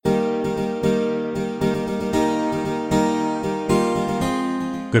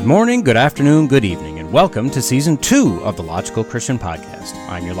Good morning, good afternoon, good evening, and welcome to Season 2 of the Logical Christian Podcast.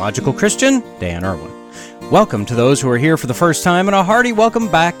 I'm your Logical Christian, Dan Irwin. Welcome to those who are here for the first time, and a hearty welcome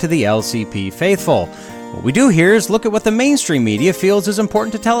back to the LCP faithful. What we do here is look at what the mainstream media feels is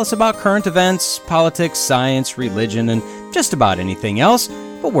important to tell us about current events, politics, science, religion, and just about anything else,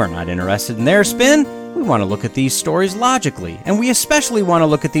 but we're not interested in their spin. We want to look at these stories logically, and we especially want to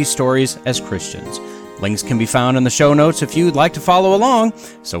look at these stories as Christians. Links can be found in the show notes if you'd like to follow along.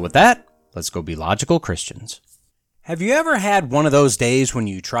 So with that, let's go be logical Christians. Have you ever had one of those days when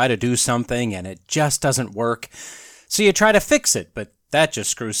you try to do something and it just doesn't work? So you try to fix it, but that just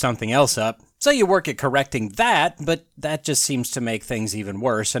screws something else up. So you work at correcting that, but that just seems to make things even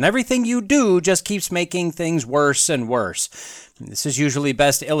worse. And everything you do just keeps making things worse and worse. This is usually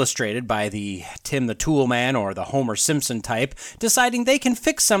best illustrated by the Tim the Tool Man or the Homer Simpson type deciding they can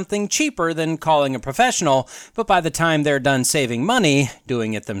fix something cheaper than calling a professional, but by the time they're done saving money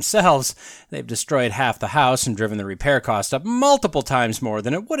doing it themselves, they've destroyed half the house and driven the repair cost up multiple times more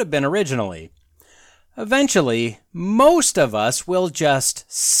than it would have been originally. Eventually, most of us will just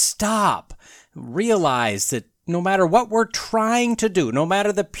stop, realize that no matter what we're trying to do, no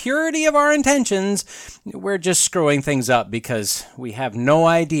matter the purity of our intentions, we're just screwing things up because we have no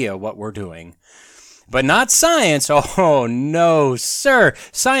idea what we're doing. But not science. Oh, no, sir.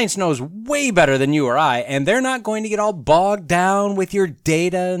 Science knows way better than you or I, and they're not going to get all bogged down with your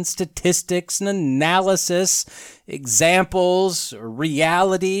data and statistics and analysis, examples,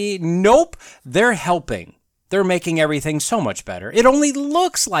 reality. Nope, they're helping. They're making everything so much better. It only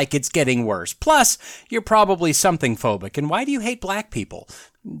looks like it's getting worse. Plus, you're probably something phobic. And why do you hate black people?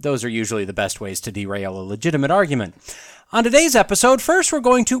 Those are usually the best ways to derail a legitimate argument. On today's episode, first we're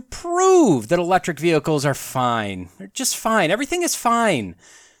going to prove that electric vehicles are fine. They're just fine. Everything is fine.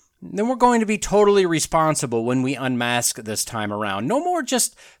 Then we're going to be totally responsible when we unmask this time around. No more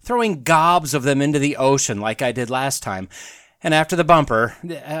just throwing gobs of them into the ocean like I did last time. And after the bumper,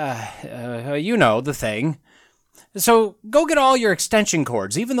 you know the thing. So go get all your extension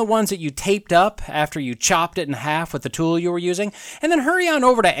cords, even the ones that you taped up after you chopped it in half with the tool you were using, and then hurry on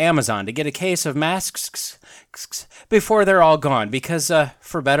over to Amazon to get a case of masks before they're all gone, because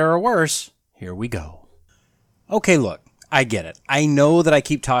for better or worse, here we go. Okay, look, I get it. I know that I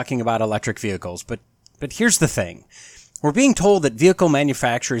keep talking about electric vehicles, but here's the thing. We're being told that vehicle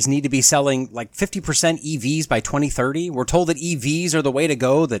manufacturers need to be selling like 50% EVs by 2030. We're told that EVs are the way to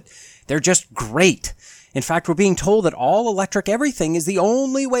go, that they're just great. In fact, we're being told that all electric everything is the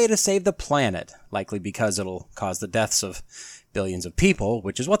only way to save the planet, likely because it'll cause the deaths of billions of people,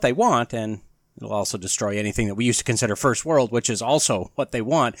 which is what they want, and it'll also destroy anything that we used to consider first world, which is also what they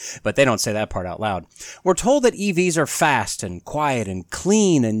want, but they don't say that part out loud. We're told that EVs are fast and quiet and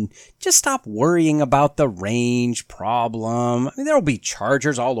clean, and just stop worrying about the range problem. I mean, there'll be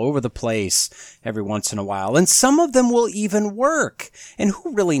chargers all over the place every once in a while, and some of them will even work. And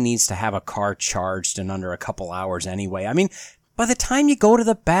who really needs to have a car charged in under a couple hours anyway? I mean, by the time you go to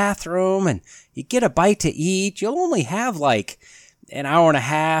the bathroom and you get a bite to eat, you'll only have like an hour and a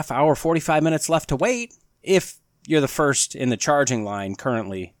half, 45 minutes left to wait if you're the first in the charging line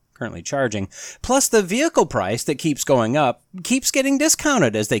currently charging. Plus the vehicle price that keeps going up keeps getting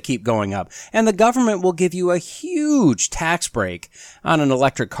discounted as they keep going up. And the government will give you a huge tax break on an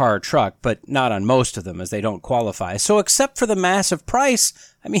electric car or truck, but not on most of them as they don't qualify. So except for the massive price,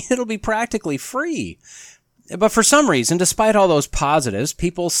 I mean, it'll be practically free. But for some reason, despite all those positives,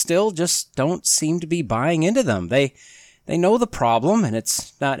 people still just don't seem to be buying into them. They know the problem, and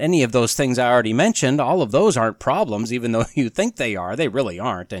it's not any of those things I already mentioned. All of those aren't problems, even though you think they are. They really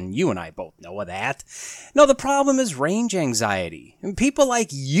aren't, and you and I both know that. No, the problem is range anxiety. And people like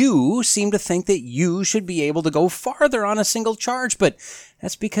you seem to think that you should be able to go farther on a single charge, but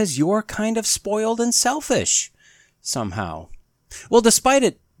that's because you're kind of spoiled and selfish somehow. Well, despite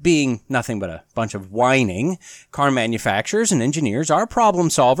it being nothing but a bunch of whining, car manufacturers and engineers are problem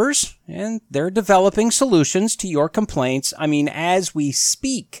solvers, and they're developing solutions to your complaints, as we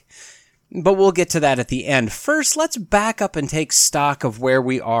speak. But we'll get to that at the end. First, let's back up and take stock of where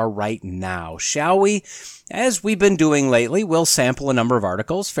we are right now, shall we? As we've been doing lately, we'll sample a number of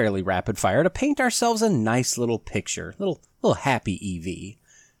articles, fairly rapid fire, to paint ourselves a nice little picture, little happy EV.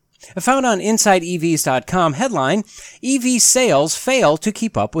 Found on InsideEVs.com, headline, EV sales fail to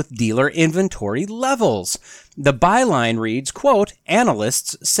keep up with dealer inventory levels. The byline reads, quote,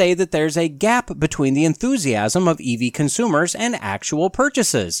 analysts say that there's a gap between the enthusiasm of EV consumers and actual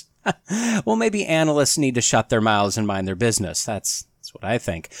purchases. Well, maybe analysts need to shut their mouths and mind their business. That's That's what I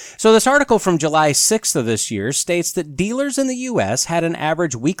think. So this article from July 6th of this year states that dealers in the U.S. had an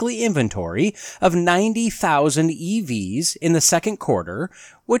average weekly inventory of 90,000 EVs in the second quarter,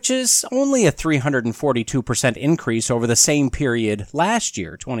 which is only a 342% increase over the same period last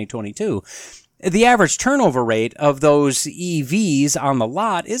year, 2022. The average turnover rate of those EVs on the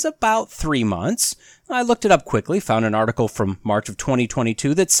lot is about 3 months. I looked it up quickly, found an article from March of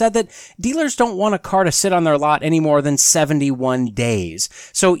 2022 that said that dealers don't want a car to sit on their lot any more than 71 days.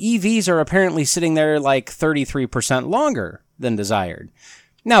 So EVs are apparently sitting there like 33% longer than desired.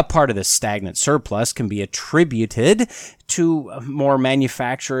 Now, part of this stagnant surplus can be attributed to more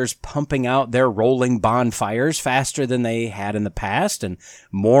manufacturers pumping out their rolling bonfires faster than they had in the past, and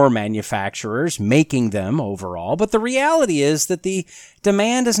more manufacturers making them overall. But the reality is that the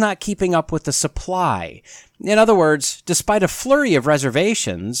demand is not keeping up with the supply. In other words, despite a flurry of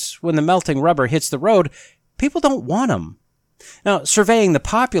reservations, when the melting rubber hits the road, people don't want them. Now, surveying the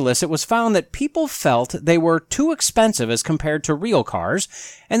populace, it was found that people felt they were too expensive as compared to real cars,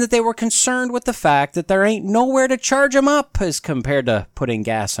 and that they were concerned with the fact that there ain't nowhere to charge them up as compared to putting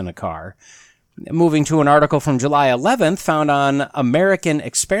gas in a car. Moving to an article from July 11th found on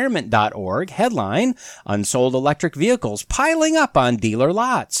AmericanExperiment.org, headline, Unsold Electric Vehicles Piling Up on Dealer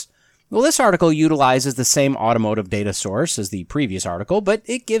Lots. Well, this article utilizes the same automotive data source as the previous article, but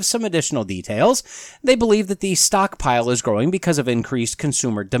it gives some additional details. They believe that the stockpile is growing because of increased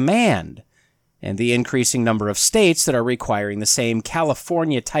consumer demand and the increasing number of states that are requiring the same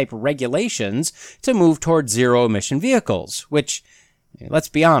California-type regulations to move toward zero-emission vehicles, which, let's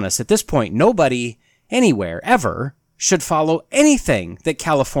be honest, at this point, nobody anywhere ever should follow anything that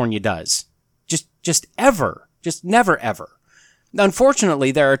California does. Just ever. Just never ever.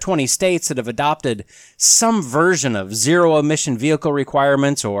 Unfortunately, there are 20 states that have adopted some version of zero-emission vehicle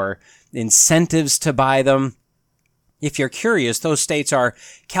requirements or incentives to buy them. If you're curious, those states are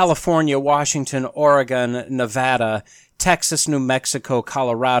California, Washington, Oregon, Nevada, Texas, New Mexico,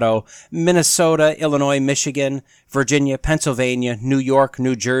 Colorado, Minnesota, Illinois, Michigan, Virginia, Pennsylvania, New York,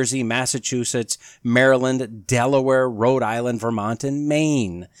 New Jersey, Massachusetts, Maryland, Delaware, Rhode Island, Vermont, and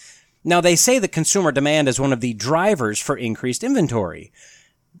Maine. Now, they say that consumer demand is one of the drivers for increased inventory.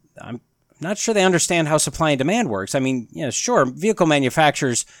 I'm not sure they understand how supply and demand works. I mean, sure, vehicle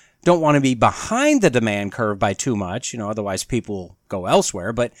manufacturers don't want to be behind the demand curve by too much, otherwise people will go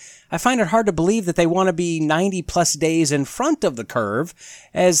elsewhere. But I find it hard to believe that they want to be 90 plus days in front of the curve,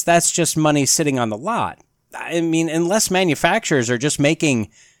 as that's just money sitting on the lot. I mean, unless manufacturers are just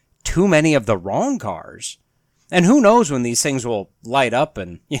making too many of the wrong cars. And who knows when these things will light up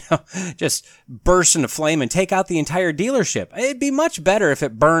and, just burst into flame and take out the entire dealership. It'd be much better if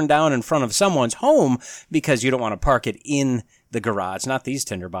it burned down in front of someone's home because you don't want to park it in the garage, not these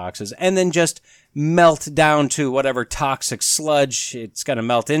tinder boxes, and then just melt down to whatever toxic sludge it's going to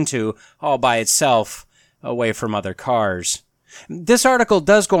melt into all by itself away from other cars. This article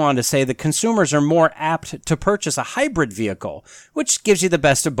does go on to say that consumers are more apt to purchase a hybrid vehicle, which gives you the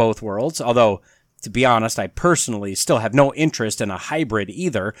best of both worlds, although to be honest, I personally still have no interest in a hybrid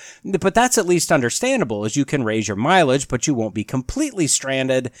either, but that's at least understandable, as you can raise your mileage, but you won't be completely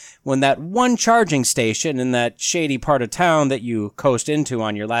stranded when that one charging station in that shady part of town that you coast into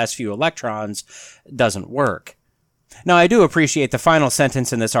on your last few electrons doesn't work. Now, I do appreciate the final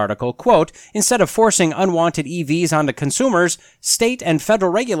sentence in this article, quote, instead of forcing unwanted EVs onto consumers, state and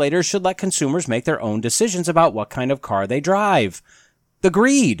federal regulators should let consumers make their own decisions about what kind of car they drive.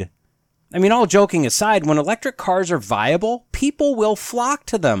 Agreed. I mean, all joking aside, when electric cars are viable, people will flock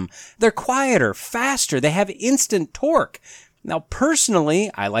to them. They're quieter, faster, they have instant torque. Now, personally,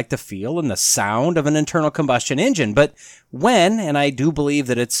 I like the feel and the sound of an internal combustion engine, but when, and I do believe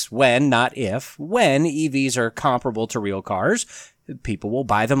that it's when, not if, when EVs are comparable to real cars, people will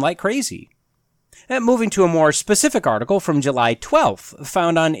buy them like crazy. Moving to a more specific article from July 12th,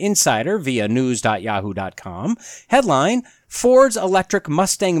 found on Insider via news.yahoo.com. Headline, Ford's electric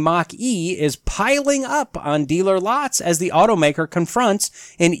Mustang Mach-E is piling up on dealer lots as the automaker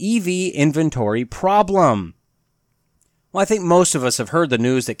confronts an EV inventory problem. Well, I think most of us have heard the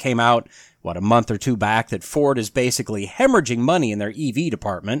news that came out, a month or two back, that Ford is basically hemorrhaging money in their EV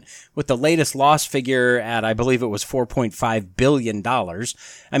department, with the latest loss figure at, I believe it was $4.5 billion.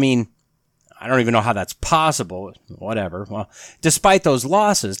 I mean, I don't even know how that's possible. Whatever. Well, despite those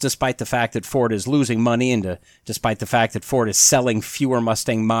losses, despite the fact that Ford is losing money, and despite the fact that Ford is selling fewer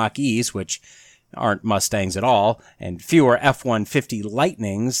Mustang Mach-E's, which aren't Mustangs at all, and fewer F-150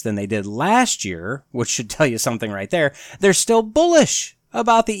 Lightnings than they did last year, which should tell you something right there, they're still bullish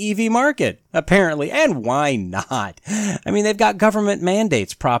about the EV market, apparently. And why not? I mean, they've got government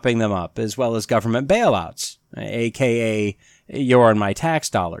mandates propping them up, as well as government bailouts, aka your and my tax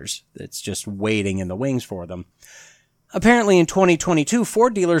dollars. It's just waiting in the wings for them. Apparently in 2022,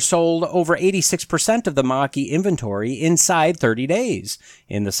 Ford dealers sold over 86% of the Mach-E inventory inside 30 days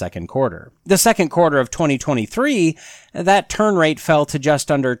in the second quarter. The second quarter of 2023, that turn rate fell to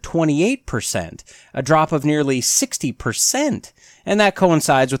just under 28%, a drop of nearly 60%. And that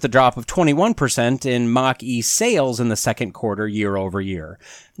coincides with the drop of 21% in Mach-E sales in the second quarter year over year.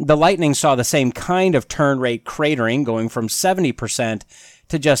 The Lightning saw the same kind of turn rate cratering, going from 70%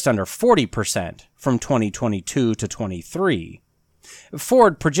 to just under 40% from 2022 to 23.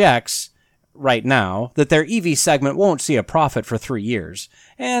 Ford projects right now that their EV segment won't see a profit for 3 years,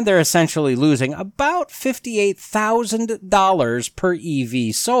 and they're essentially losing about $58,000 per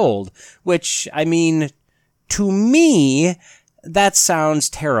EV sold, which, I mean, to me, that sounds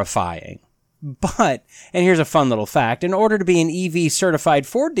terrifying. But, and here's a fun little fact, in order to be an EV certified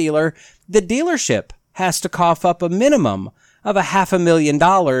Ford dealer, the dealership has to cough up a minimum of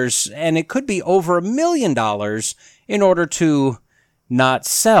 $500,000, and it could be over $1 million in order to not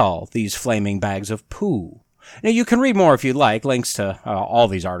sell these flaming bags of poo. Now, you can read more if you'd like. Links to all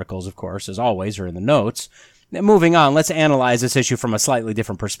these articles, of course, as always, are in the notes. Now, moving on, let's analyze this issue from a slightly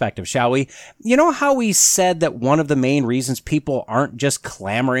different perspective, shall we? You know how we said that one of the main reasons people aren't just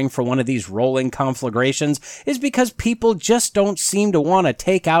clamoring for one of these rolling conflagrations is because people just don't seem to want to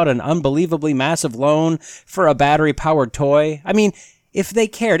take out an unbelievably massive loan for a battery-powered toy? I mean, if they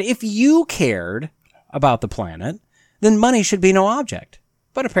cared, if you cared about the planet, then money should be no object.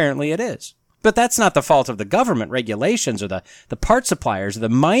 But apparently it is. But that's not the fault of the government regulations or the part suppliers or the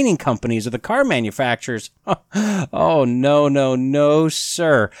mining companies or the car manufacturers. Oh, no,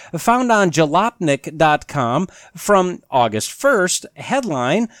 sir. Found on Jalopnik.com from August 1st,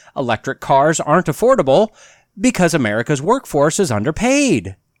 headline, Electric Cars Aren't Affordable Because America's Workforce is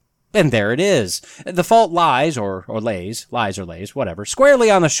Underpaid. And there it is. The fault lies, whatever, squarely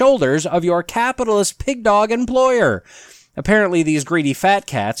on the shoulders of your capitalist pig dog employer. Apparently, these greedy fat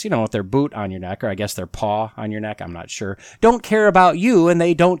cats, with their boot on your neck, or I guess their paw on your neck, I'm not sure, don't care about you, and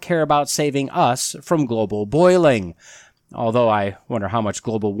they don't care about saving us from global boiling. Although I wonder how much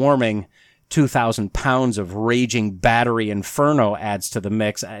global warming 2,000 pounds of raging battery inferno adds to the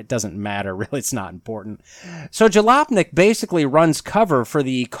mix. It doesn't matter, really, it's not important. So Jalopnik basically runs cover for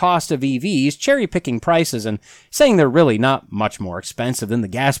the cost of EVs, cherry-picking prices, and saying they're really not much more expensive than the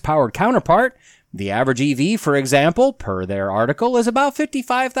gas-powered counterpart. The average EV, for example, per their article, is about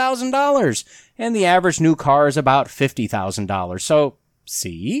 $55,000, and the average new car is about $50,000. So,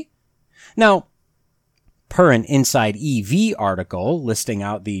 see? Now, per an Inside EV article listing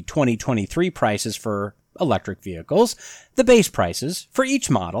out the 2023 prices for electric vehicles, the base prices for each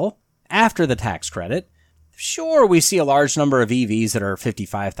model, after the tax credit, sure, we see a large number of EVs that are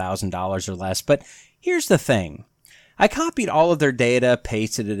 $55,000 or less, but here's the thing. I copied all of their data,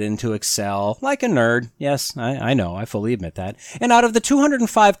 pasted it into Excel, like a nerd. Yes, I know, I fully admit that. And out of the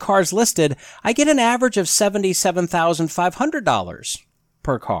 205 cars listed, I get an average of $77,500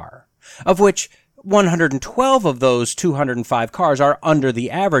 per car, of which 112 of those 205 cars are under the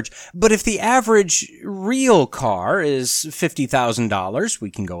average. But if the average real car is $50,000,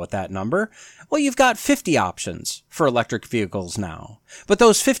 we can go with that number, well, you've got 50 options for electric vehicles now. But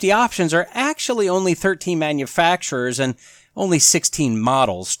those 50 options are actually only 13 manufacturers and only 16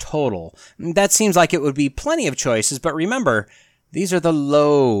 models total. That seems like it would be plenty of choices, but remember, these are the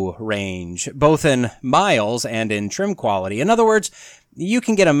low range, both in miles and in trim quality. In other words, you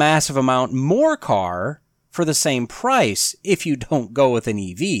can get a massive amount more car for the same price if you don't go with an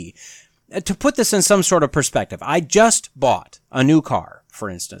EV. To put this in some sort of perspective, I just bought a new car, for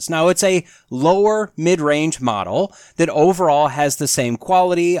instance. Now, it's a lower mid-range model that overall has the same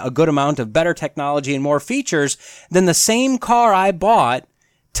quality, a good amount of better technology, and more features than the same car I bought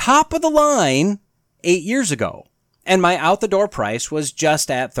top of the line 8 years ago. And my out-the-door price was just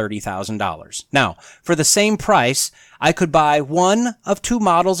at $30,000. Now, for the same price, I could buy one of two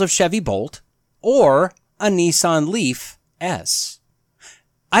models of Chevy Bolt or a Nissan Leaf S.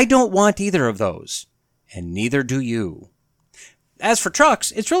 I don't want either of those, and neither do you. As for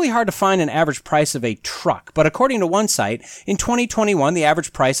trucks, it's really hard to find an average price of a truck, but according to one site, in 2021, the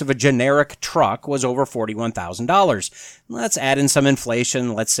average price of a generic truck was over $41,000. Let's add in some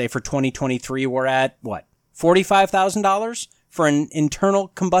inflation. Let's say for 2023, we're at, $45,000 for an internal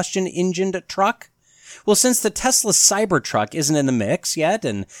combustion engined truck? Well, since the Tesla Cybertruck isn't in the mix yet,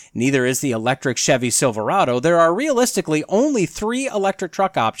 and neither is the electric Chevy Silverado, there are realistically only 3 electric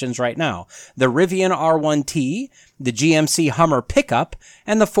truck options right now. The Rivian R1T, the GMC Hummer pickup,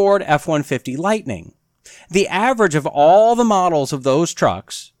 and the Ford F-150 Lightning. The average of all the models of those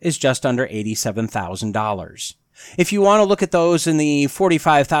trucks is just under $87,000. If you want to look at those in the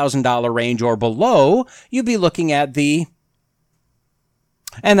 $45,000 range or below, you'd be looking at the...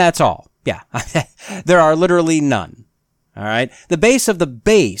 And that's all. Yeah, there are literally none. All right. The base of the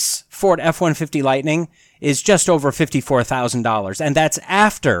base Ford F-150 Lightning is just over $54,000, and that's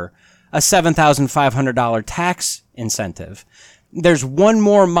after a $7,500 tax incentive. There's one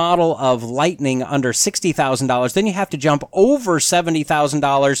more model of Lightning under $60,000. Then you have to jump over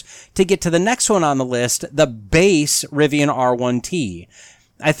 $70,000 to get to the next one on the list, the base Rivian R1T.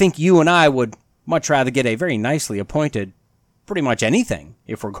 I think you and I would much rather get a very nicely appointed pretty much anything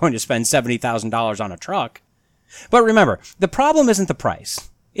if we're going to spend $70,000 on a truck. But remember, the problem isn't the price.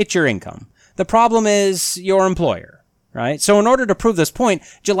 It's your income. The problem is your employer, right? So in order to prove this point,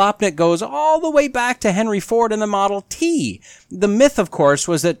 Jalopnik goes all the way back to Henry Ford and the Model T. The myth, of course,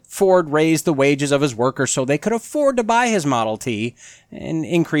 was that Ford raised the wages of his workers so they could afford to buy his Model T, and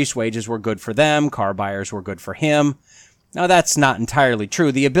increased wages were good for them, car buyers were good for him. Now, that's not entirely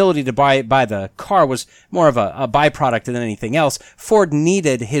true. The ability to buy the car was more of a byproduct than anything else. Ford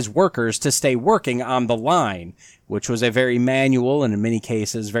needed his workers to stay working on the line, which was a very manual and in many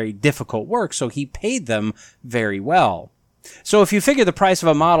cases very difficult work, so he paid them very well. So if you figure the price of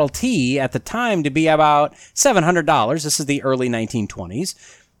a Model T at the time to be about $700, this is the early 1920s,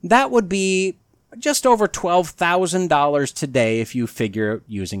 that would be just over $12,000 today if you figure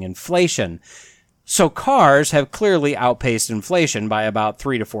using inflation. So cars have clearly outpaced inflation by about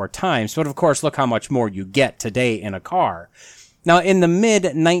 3 to 4 times, but of course, look how much more you get today in a car. Now, in the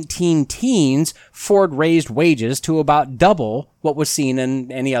mid-19-teens, Ford raised wages to about double what was seen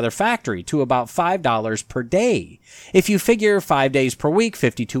in any other factory, to about $5 per day. If you figure 5 days per week,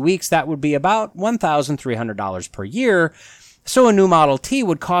 52 weeks, that would be about $1,300 per year. So a new Model T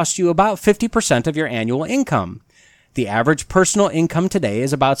would cost you about 50% of your annual income. The average personal income today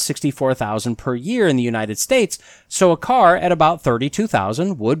is about $64,000 per year in the United States, so a car at about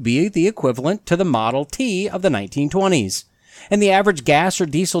 $32,000 would be the equivalent to the Model T of the 1920s. And the average gas or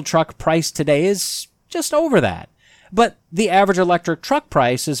diesel truck price today is just over that. But the average electric truck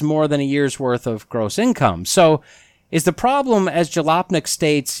price is more than a year's worth of gross income. So is the problem, as Jalopnik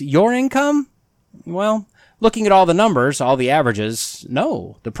states, your income? Well, looking at all the numbers, all the averages,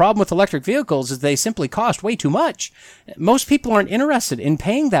 no. The problem with electric vehicles is they simply cost way too much. Most people aren't interested in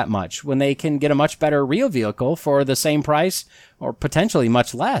paying that much when they can get a much better real vehicle for the same price or potentially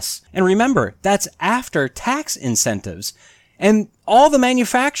much less. And remember, that's after tax incentives. And all the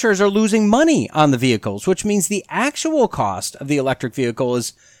manufacturers are losing money on the vehicles, which means the actual cost of the electric vehicle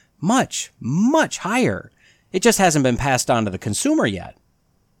is much, much higher. It just hasn't been passed on to the consumer yet.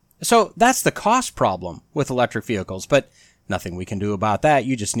 So that's the cost problem with electric vehicles, but nothing we can do about that.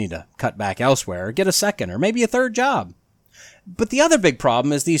 You just need to cut back elsewhere, get a second or maybe a third job. But the other big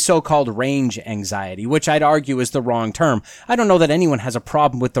problem is the so-called range anxiety, which I'd argue is the wrong term. I don't know that anyone has a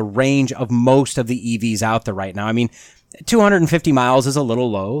problem with the range of most of the EVs out there right now. I mean, 250 miles is a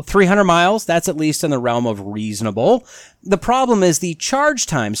little low. 300 miles, that's at least in the realm of reasonable. The problem is the charge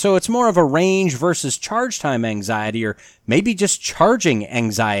time. So it's more of a range versus charge time anxiety, or maybe just charging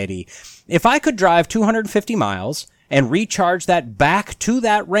anxiety. If I could drive 250 miles and recharge that back to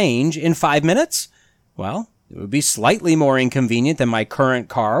that range in 5 minutes, well, it would be slightly more inconvenient than my current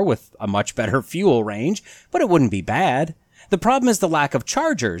car with a much better fuel range, but it wouldn't be bad. The problem is the lack of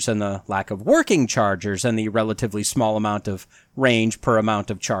chargers and the lack of working chargers and the relatively small amount of range per amount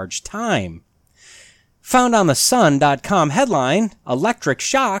of charge time. Found on the Sun.com headline, Electric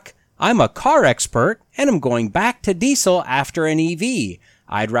Shock, I'm a car expert and I'm going back to diesel after an EV.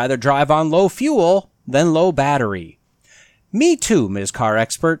 I'd rather drive on low fuel than low battery. Me too, Ms. Car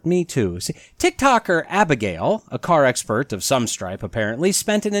Expert, me too. See, TikToker Abigail, a car expert of some stripe apparently,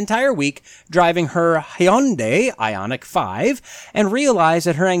 spent an entire week driving her Hyundai Ioniq 5 and realized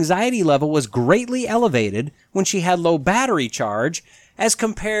that her anxiety level was greatly elevated when she had low battery charge as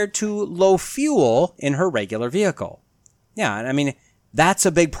compared to low fuel in her regular vehicle. Yeah, I mean, that's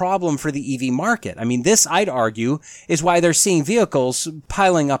a big problem for the EV market. I mean, this, I'd argue, is why they're seeing vehicles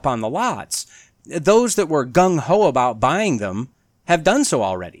piling up on the lots. Those that were gung-ho about buying them have done so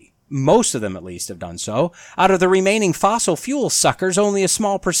already. Most of them, at least, have done so. Out of the remaining fossil fuel suckers, only a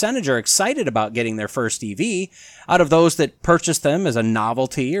small percentage are excited about getting their first EV. Out of those that purchase them as a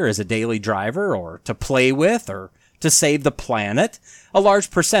novelty or as a daily driver or to play with or to save the planet, a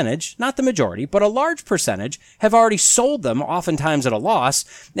large percentage, not the majority, but a large percentage have already sold them, oftentimes at a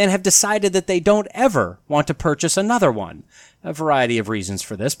loss, and have decided that they don't ever want to purchase another one. A variety of reasons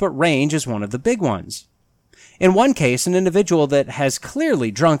for this, but range is one of the big ones. In one case, an individual that has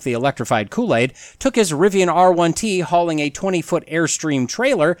clearly drunk the electrified Kool-Aid took his Rivian R1T hauling a 20-foot Airstream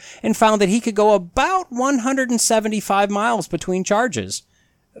trailer and found that he could go about 175 miles between charges,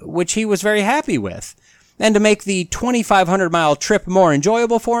 which he was very happy with. And to make the 2,500-mile trip more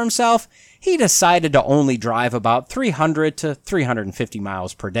enjoyable for himself, he decided to only drive about 300 to 350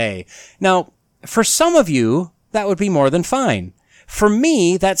 miles per day. Now, for some of you, that would be more than fine. For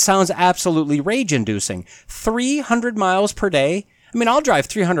me, that sounds absolutely rage-inducing. 300 miles per day? I mean, I'll drive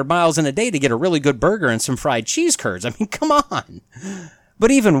 300 miles in a day to get a really good burger and some fried cheese curds. I mean, come on. But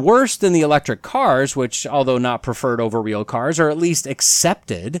even worse than the electric cars, which, although not preferred over real cars, are at least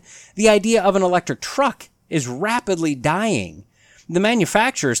accepted, the idea of an electric truck is rapidly dying. The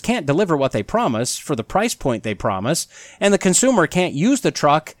manufacturers can't deliver what they promise for the price point they promise, and the consumer can't use the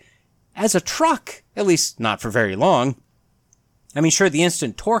truck as a truck, at least not for very long. I mean, sure, the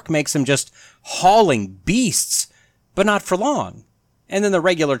instant torque makes them just hauling beasts, but not for long. And then the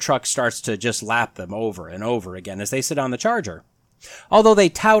regular truck starts to just lap them over and over again as they sit on the charger. Although they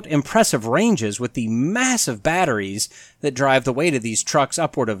tout impressive ranges with the massive batteries that drive the weight of these trucks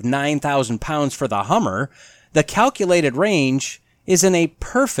upward of 9,000 pounds for the Hummer, the calculated range is in a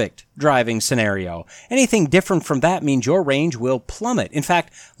perfect driving scenario. Anything different from that means your range will plummet. In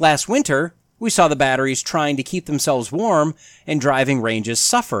fact, last winter, we saw the batteries trying to keep themselves warm and driving ranges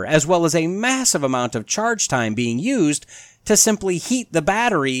suffer, as well as a massive amount of charge time being used to simply heat the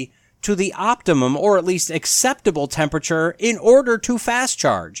battery to the optimum or at least acceptable temperature in order to fast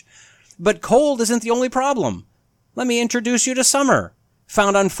charge. But cold isn't the only problem. Let me introduce you to summer.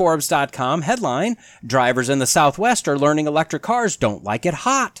 Found on Forbes.com, headline, drivers in the Southwest are learning electric cars don't like it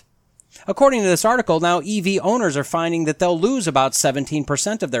hot. According to this article, now EV owners are finding that they'll lose about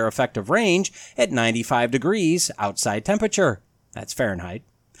 17% of their effective range at 95 degrees outside temperature. That's Fahrenheit.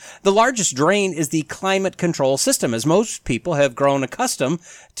 The largest drain is the climate control system, as most people have grown accustomed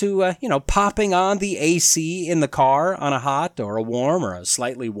to, popping on the AC in the car on a hot or a warm or a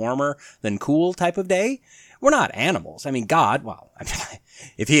slightly warmer than cool type of day. We're not animals. I mean, God,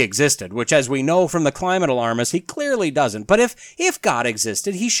 if he existed, which as we know from the climate alarmists, he clearly doesn't. But if God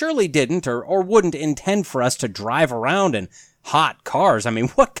existed, he surely didn't or wouldn't intend for us to drive around in hot cars. I mean,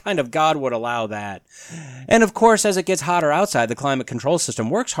 what kind of God would allow that? And of course, as it gets hotter outside, the climate control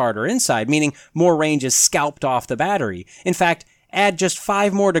system works harder inside, meaning more range is scalped off the battery. In fact, add just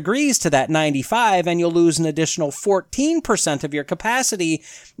 5 more degrees to that 95 and you'll lose an additional 14% of your capacity,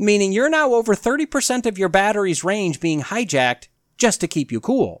 meaning you're now over 30% of your battery's range being hijacked just to keep you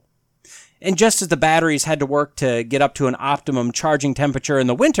cool. And just as the batteries had to work to get up to an optimum charging temperature in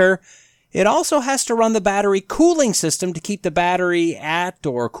the winter, it also has to run the battery cooling system to keep the battery at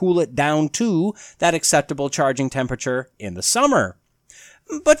or cool it down to that acceptable charging temperature in the summer.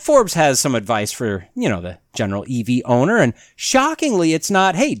 But Forbes has some advice for, the general EV owner, and shockingly, it's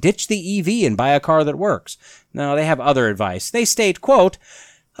not, hey, ditch the EV and buy a car that works. No, they have other advice. They state, quote,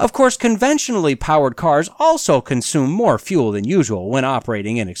 of course, conventionally powered cars also consume more fuel than usual when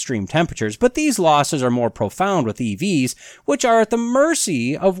operating in extreme temperatures, but these losses are more profound with EVs, which are at the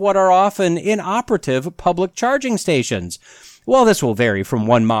mercy of what are often inoperative public charging stations. While this will vary from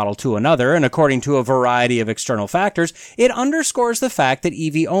one model to another, and according to a variety of external factors, it underscores the fact that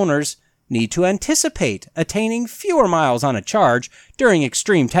EV owners need to anticipate attaining fewer miles on a charge during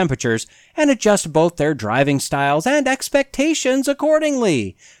extreme temperatures and adjust both their driving styles and expectations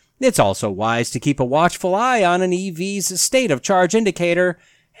accordingly. It's also wise to keep a watchful eye on an EV's state of charge indicator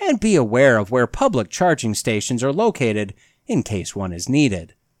and be aware of where public charging stations are located in case one is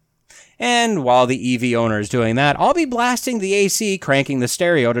needed. And while the EV owner is doing that, I'll be blasting the AC, cranking the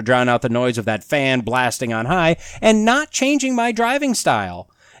stereo to drown out the noise of that fan blasting on high, and not changing my driving style.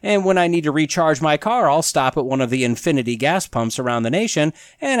 And when I need to recharge my car, I'll stop at one of the Infinity gas pumps around the nation,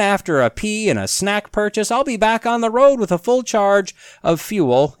 and after a pee and a snack purchase, I'll be back on the road with a full charge of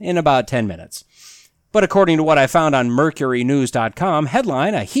fuel in about 10 minutes. But according to what I found on MercuryNews.com,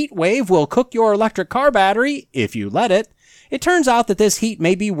 headline, a heat wave will cook your electric car battery if you let it. It turns out that this heat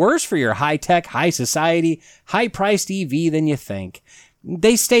may be worse for your high-tech, high-society, high-priced EV than you think.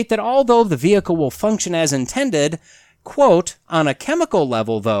 They state that although the vehicle will function as intended, quote, on a chemical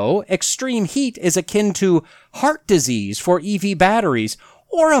level, though, extreme heat is akin to heart disease for EV batteries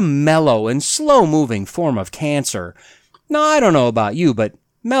or a mellow and slow-moving form of cancer. Now, I don't know about you, but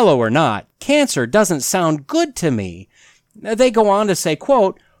mellow or not, cancer doesn't sound good to me. They go on to say,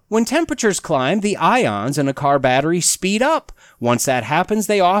 quote, when temperatures climb, the ions in a car battery speed up. Once that happens,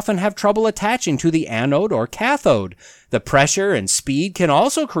 they often have trouble attaching to the anode or cathode. The pressure and speed can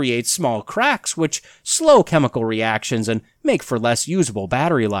also create small cracks, which slow chemical reactions and make for less usable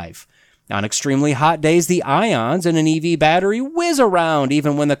battery life. On extremely hot days, the ions in an EV battery whiz around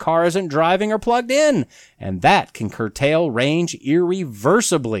even when the car isn't driving or plugged in, and that can curtail range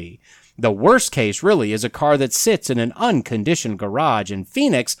irreversibly. The worst case, really, is a car that sits in an unconditioned garage in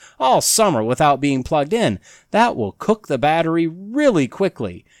Phoenix all summer without being plugged in. That will cook the battery really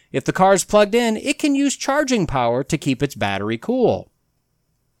quickly. If the car's plugged in, it can use charging power to keep its battery cool.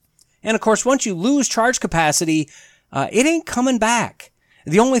 And of course, once you lose charge capacity, it ain't coming back.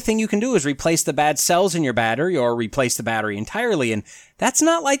 The only thing you can do is replace the bad cells in your battery or replace the battery entirely, and that's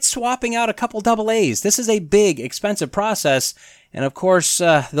not like swapping out a couple AA's. This is a big, expensive process, and of course,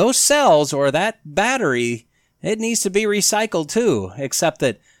 those cells or that battery, it needs to be recycled too, except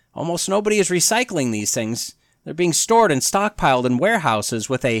that almost nobody is recycling these things. They're being stored and stockpiled in warehouses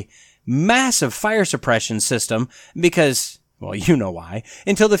with a massive fire suppression system because, well, you know why,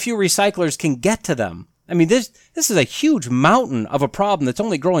 until the few recyclers can get to them. I mean, this is a huge mountain of a problem that's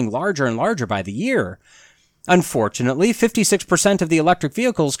only growing larger and larger by the year. Unfortunately, 56% of the electric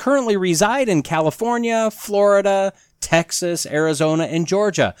vehicles currently reside in California, Florida, Texas, Arizona, and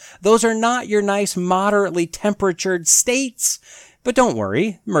Georgia. Those are not your nice, moderately temperatured states. But don't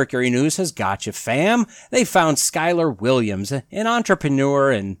worry, Mercury News has got you, fam. They found Skylar Williams, an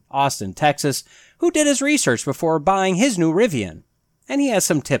entrepreneur in Austin, Texas, who did his research before buying his new Rivian. And he has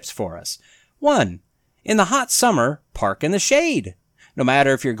some tips for us. 1. In the hot summer, park in the shade. No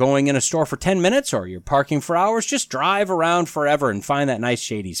matter if you're going in a store for 10 minutes or you're parking for hours, just drive around forever and find that nice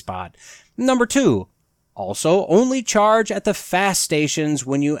shady spot. 2, also only charge at the fast stations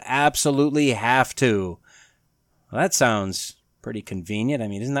when you absolutely have to. Well, that sounds pretty convenient. I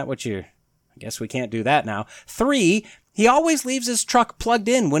mean, isn't that what I guess we can't do that now. 3, he always leaves his truck plugged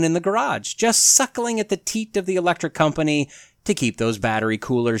in when in the garage, just suckling at the teat of the electric company to keep those battery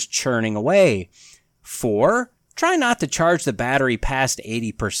coolers churning away. 4, try not to charge the battery past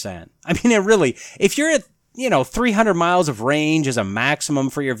 80%. I mean, really, if you're at, 300 miles of range as a maximum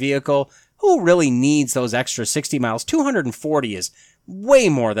for your vehicle, who really needs those extra 60 miles? 240 is way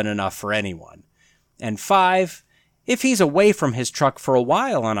more than enough for anyone. And 5, if he's away from his truck for a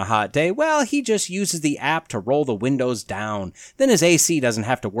while on a hot day, well, he just uses the app to roll the windows down. Then his AC doesn't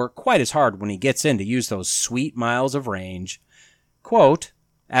have to work quite as hard when he gets in to use those sweet miles of range. Quote,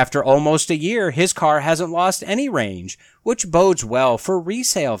 after almost a year, his car hasn't lost any range, which bodes well for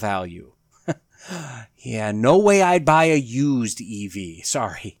resale value. Yeah, no way I'd buy a used EV.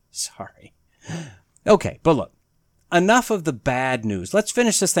 Sorry. Okay, but look, enough of the bad news. Let's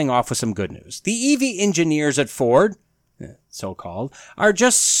finish this thing off with some good news. The EV engineers at Ford, so-called, are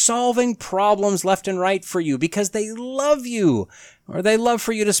just solving problems left and right for you because they love you, or they love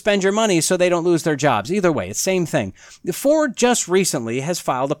for you to spend your money so they don't lose their jobs. Either way, it's the same thing. Ford just recently has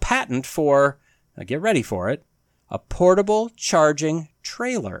filed a patent for, now get ready for it, a portable charging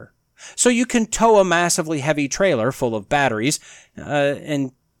trailer. So you can tow a massively heavy trailer full of batteries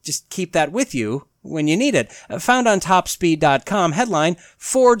and just keep that with you when you need it. Found on topspeed.com, headline,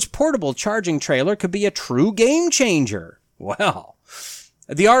 Ford's portable charging trailer could be a true game changer. Well,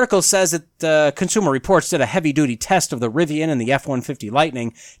 the article says that Consumer Reports did a heavy-duty test of the Rivian and the F-150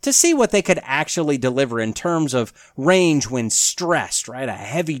 Lightning to see what they could actually deliver in terms of range when stressed, right? A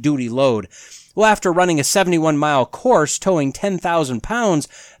heavy-duty load. Well, after running a 71-mile course towing 10,000 pounds,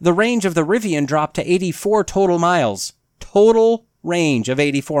 the range of the Rivian dropped to 84 total miles. Total range of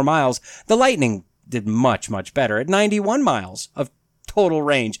 84 miles. The Lightning did much, much better at 91 miles of total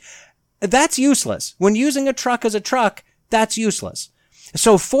range. That's useless. When using a truck as a truck, that's useless.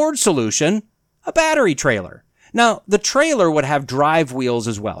 So Ford's solution, a battery trailer. Now, the trailer would have drive wheels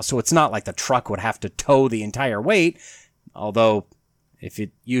as well, so it's not like the truck would have to tow the entire weight, although if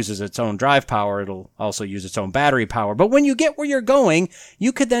it uses its own drive power, it'll also use its own battery power. But when you get where you're going,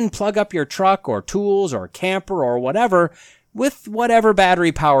 you could then plug up your truck or tools or camper or whatever with whatever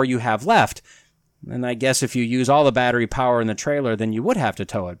battery power you have left. And I guess if you use all the battery power in the trailer, then you would have to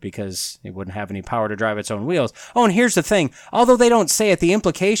tow it because it wouldn't have any power to drive its own wheels. Oh, and here's the thing. Although they don't say it, the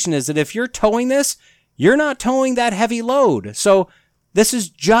implication is that if you're towing this, you're not towing that heavy load. So this is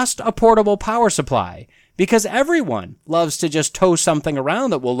just a portable power supply because everyone loves to just tow something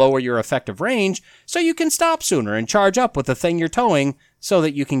around that will lower your effective range so you can stop sooner and charge up with the thing you're towing so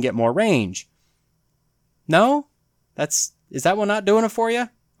that you can get more range. No? Is that one not doing it for you?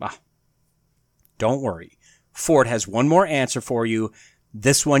 Ah. Don't worry. Ford has one more answer for you.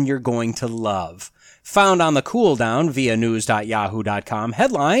 This one you're going to love. Found on the cool down via news.yahoo.com,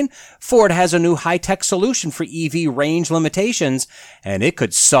 headline, Ford has a new high-tech solution for EV range limitations, and it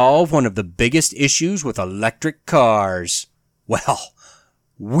could solve one of the biggest issues with electric cars. Well,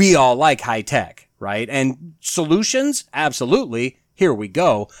 we all like high-tech, right? And solutions? Absolutely. here we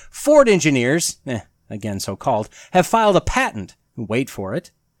go. Ford engineers, again so-called, have filed a patent, wait for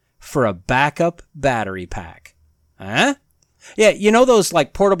it, for a backup battery pack. Huh? Yeah, you know those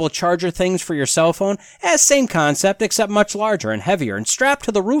like portable charger things for your cell phone? Same concept, except much larger and heavier and strapped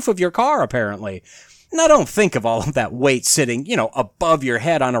to the roof of your car, apparently. Now don't think of all of that weight sitting, above your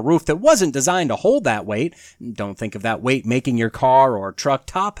head on a roof that wasn't designed to hold that weight. Don't think of that weight making your car or truck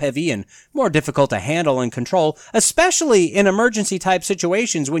top heavy and more difficult to handle and control, especially in emergency type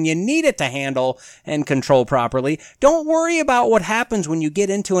situations when you need it to handle and control properly. Don't worry about what happens when you get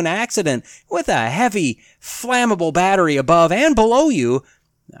into an accident with a heavy, flammable battery above and below you.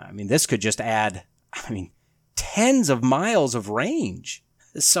 This could just add, tens of miles of range.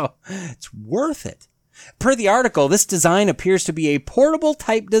 So it's worth it. Per the article, this design appears to be a portable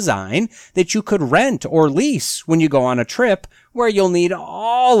type design that you could rent or lease when you go on a trip where you'll need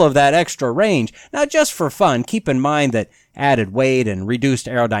all of that extra range. Now, just for fun, keep in mind that added weight and reduced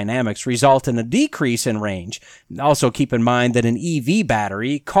aerodynamics result in a decrease in range. Also keep in mind that an EV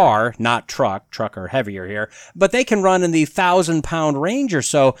battery, car, not truck are heavier here, but they can run in the 1,000-pound range or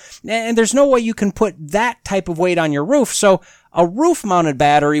so, and there's no way you can put that type of weight on your roof, so a roof-mounted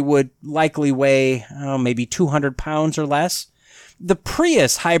battery would likely weigh, maybe 200 pounds or less. The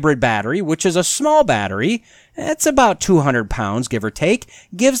Prius hybrid battery, which is a small battery, it's about 200 pounds, give or take,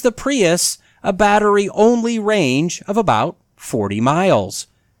 gives the Prius a battery-only range of about 40 miles.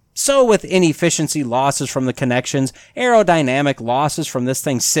 So with inefficiency losses from the connections, aerodynamic losses from this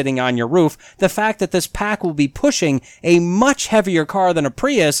thing sitting on your roof, the fact that this pack will be pushing a much heavier car than a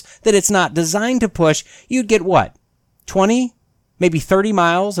Prius that it's not designed to push, you'd get what? 20? Maybe 30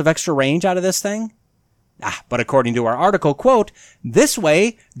 miles of extra range out of this thing? But according to our article, quote, this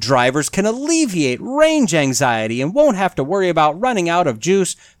way, drivers can alleviate range anxiety and won't have to worry about running out of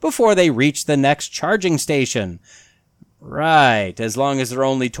juice before they reach the next charging station. Right, as long as they're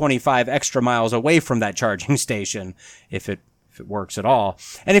only 25 extra miles away from that charging station, if it works at all.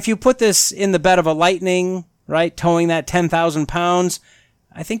 And if you put this in the bed of a Lightning, right, towing that 10,000 pounds,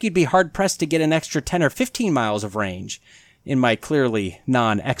 I think you'd be hard-pressed to get an extra 10 or 15 miles of range, in my clearly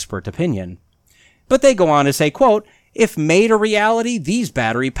non-expert opinion. But they go on to say, quote, if made a reality, these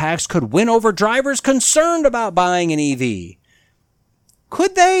battery packs could win over drivers concerned about buying an EV.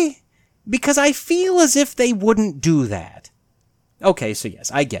 Could they? Because I feel as if they wouldn't do that. Okay, so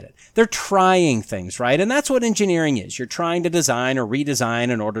yes, I get it. They're trying things, right? And that's what engineering is. You're trying to design or redesign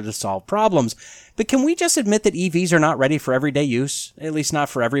in order to solve problems. But can we just admit that EVs are not ready for everyday use? At least not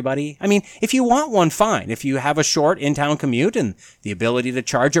for everybody. If you want one, fine. If you have a short in-town commute and the ability to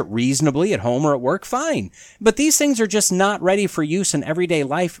charge it reasonably at home or at work, fine. But these things are just not ready for use in everyday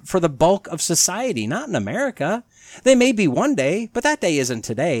life for the bulk of society, not in America. They may be one day, but that day isn't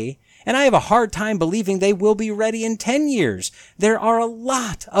today. And I have a hard time believing they will be ready in 10 years. There are a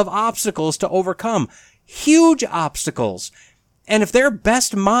lot of obstacles to overcome. Huge obstacles. And if their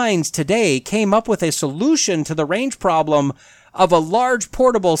best minds today came up with a solution to the range problem of a large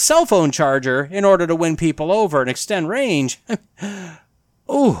portable cell phone charger in order to win people over and extend range,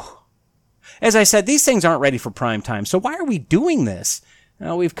 ooh. As I said, these things aren't ready for prime time. So why are we doing this?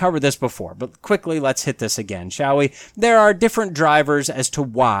 Well, we've covered this before, but quickly, let's hit this again, shall we? There are different drivers as to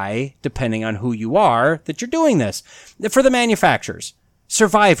why, depending on who you are, that you're doing this. For the manufacturers,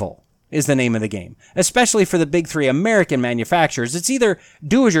 survival is the name of the game. Especially for the big three American manufacturers, it's either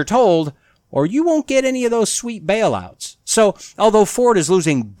do as you're told, or you won't get any of those sweet bailouts. So, although Ford is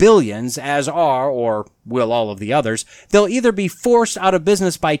losing billions, as are, or will all of the others, they'll either be forced out of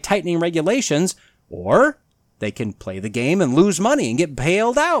business by tightening regulations, or they can play the game and lose money and get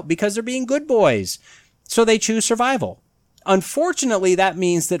bailed out because they're being good boys. So they choose survival. Unfortunately, that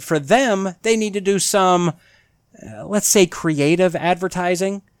means that for them, they need to do some, let's say, creative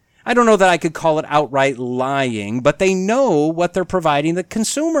advertising. I don't know that I could call it outright lying, but they know what they're providing the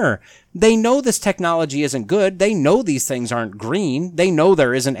consumer. They know this technology isn't good. They know these things aren't green. They know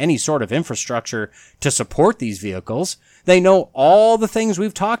there isn't any sort of infrastructure to support these vehicles. They know all the things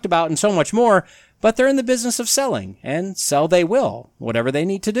we've talked about and so much more, but they're in the business of selling, and sell they will, whatever they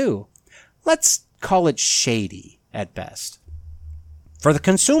need to do. Let's call it shady at best. For the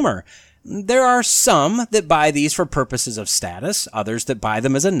consumer, there are some that buy these for purposes of status, others that buy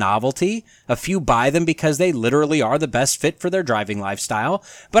them as a novelty. A few buy them because they literally are the best fit for their driving lifestyle.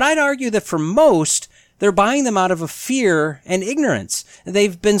 But I'd argue that for most, they're buying them out of a fear and ignorance.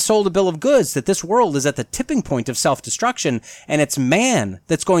 They've been sold a bill of goods that this world is at the tipping point of self-destruction, and it's man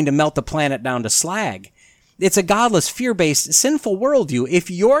that's going to melt the planet down to slag. It's a godless, fear-based, sinful worldview. If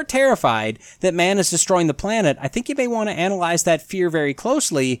you're terrified that man is destroying the planet, I think you may want to analyze that fear very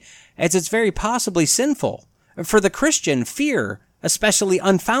closely, as it's very possibly sinful. For the Christian, fear especially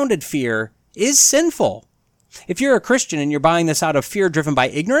unfounded fear, is sinful. If you're a Christian and you're buying this out of fear driven by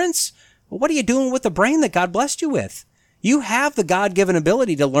ignorance, well, what are you doing with the brain that God blessed you with? You have the God-given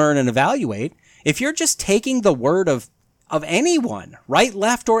ability to learn and evaluate. If you're just taking the word of anyone, right,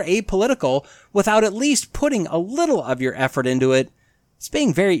 left, or apolitical, without at least putting a little of your effort into it, it's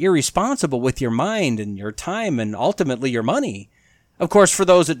being very irresponsible with your mind and your time and ultimately your money. Of course, for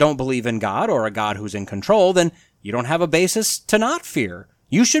those that don't believe in God or a God who's in control, then you don't have a basis to not fear.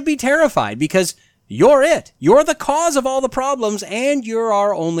 You should be terrified because you're it. You're the cause of all the problems and you're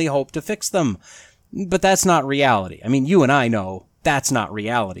our only hope to fix them. But that's not reality. I mean, you and I know that's not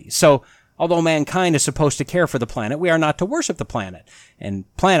reality. So, although mankind is supposed to care for the planet, we are not to worship the planet. And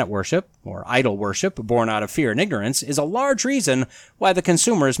planet worship, or idol worship, born out of fear and ignorance, is a large reason why the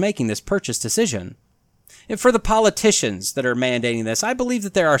consumer is making this purchase decision. And for the politicians that are mandating this, I believe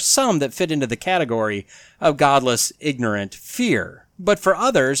that there are some that fit into the category of godless, ignorant fear. But for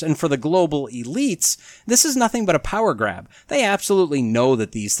others, and for the global elites, this is nothing but a power grab. They absolutely know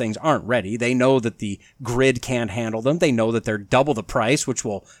that these things aren't ready. They know that the grid can't handle them. They know that they're double the price, which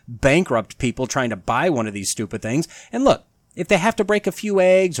will bankrupt people trying to buy one of these stupid things. And look, if they have to break a few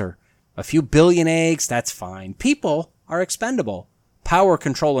eggs or a few billion eggs, that's fine. People are expendable. Power,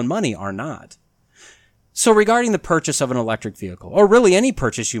 control, and money are not. So regarding the purchase of an electric vehicle, or really any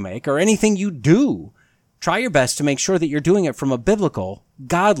purchase you make, or anything you do, try your best to make sure that you're doing it from a biblical,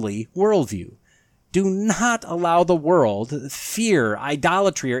 godly worldview. Do not allow the world, fear,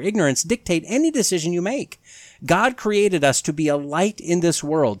 idolatry, or ignorance dictate any decision you make. God created us to be a light in this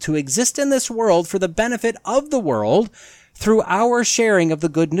world, to exist in this world for the benefit of the world through our sharing of the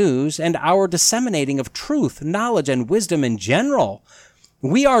good news and our disseminating of truth, knowledge, and wisdom in general.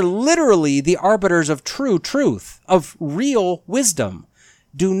 We are literally the arbiters of true truth, of real wisdom.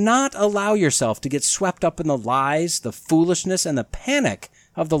 Do not allow yourself to get swept up in the lies, the foolishness, and the panic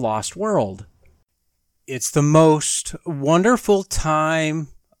of the lost world. It's the most wonderful time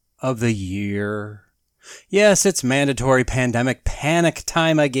of the year. Yes, it's mandatory pandemic panic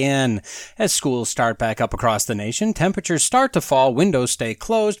time again. As schools start back up across the nation, temperatures start to fall, windows stay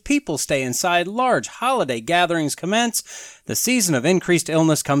closed, people stay inside, large holiday gatherings commence. The season of increased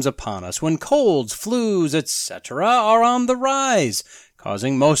illness comes upon us when colds, flus, etc. are on the rise,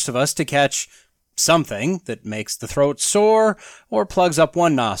 causing most of us to catch something that makes the throat sore or plugs up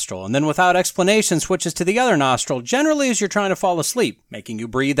one nostril, and then without explanation switches to the other nostril, generally as you're trying to fall asleep, making you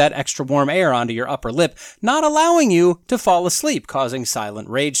breathe that extra warm air onto your upper lip, not allowing you to fall asleep, causing silent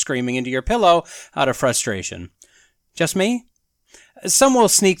rage screaming into your pillow out of frustration. Just me? Some will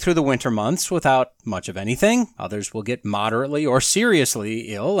sneak through the winter months without much of anything. Others will get moderately or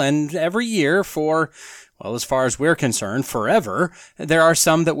seriously ill, and every year for, well, as far as we're concerned, forever, there are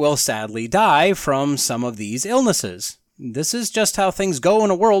some that will sadly die from some of these illnesses. This is just how things go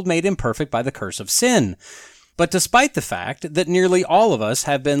in a world made imperfect by the curse of sin. But despite the fact that nearly all of us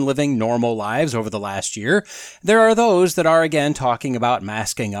have been living normal lives over the last year, there are those that are again talking about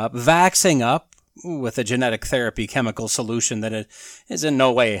masking up, vaxing up, with a genetic therapy chemical solution that it is in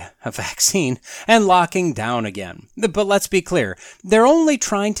no way a vaccine, and locking down again. But let's be clear, they're only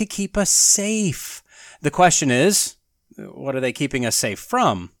trying to keep us safe. The question is, what are they keeping us safe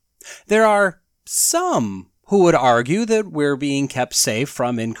from? There are some who would argue that we're being kept safe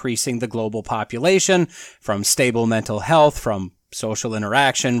from increasing the global population, from stable mental health, from social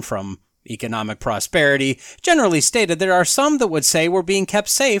interaction, from economic prosperity. Generally stated, there are some that would say we're being kept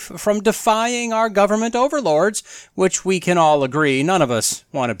safe from defying our government overlords, which we can all agree none of us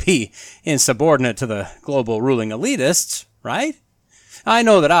want to be insubordinate to the global ruling elitists, right? I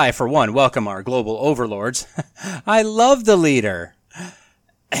know that I, for one, welcome our global overlords. I love the leader.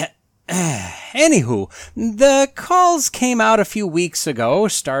 Anywho, the calls came out a few weeks ago,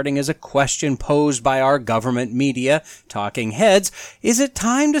 starting as a question posed by our government media, talking heads. Is it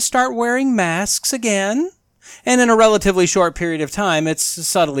time to start wearing masks again? And in a relatively short period of time, it's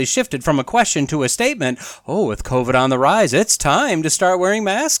subtly shifted from a question to a statement. Oh, with COVID on the rise, it's time to start wearing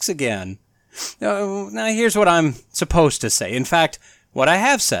masks again. Now here's what I'm supposed to say. In fact, what I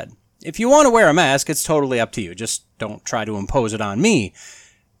have said. If you want to wear a mask, it's totally up to you. Just don't try to impose it on me.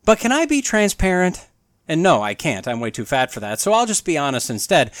 But can I be transparent? And no, I can't. I'm way too fat for that. So I'll just be honest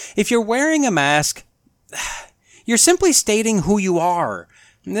instead. If you're wearing a mask, you're simply stating who you are.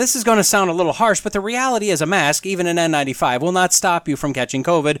 And this is going to sound a little harsh, but the reality is a mask, even an N95, will not stop you from catching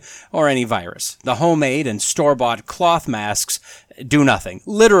COVID or any virus. The homemade and store-bought cloth masks do nothing.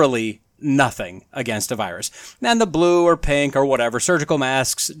 Literally nothing against a virus. And the blue or pink or whatever surgical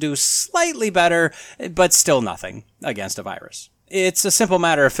masks do slightly better, but still nothing against a virus. It's a simple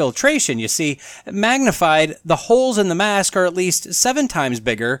matter of filtration, you see. Magnified, the holes in the mask are at least 7 times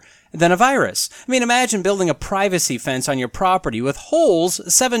bigger than a virus. I mean, imagine building a privacy fence on your property with holes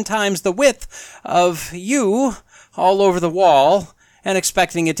 7 times the width of you all over the wall and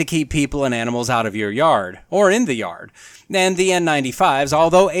expecting it to keep people and animals out of your yard or in the yard. And the N95s,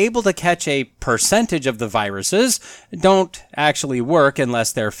 although able to catch a percentage of the viruses, don't actually work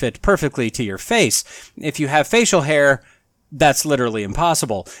unless they're fit perfectly to your face. If you have facial hair, that's literally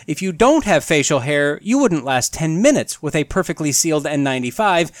impossible. If you don't have facial hair, you wouldn't last 10 minutes with a perfectly sealed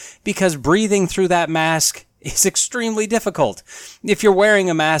N95 because breathing through that mask is extremely difficult. If you're wearing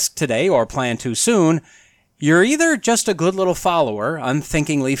a mask today or plan to soon, you're either just a good little follower,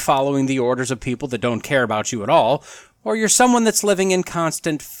 unthinkingly following the orders of people that don't care about you at all, or you're someone that's living in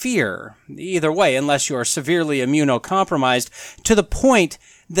constant fear. Either way, unless you're severely immunocompromised to the point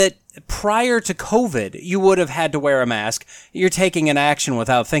that prior to COVID, you would have had to wear a mask, you're taking an action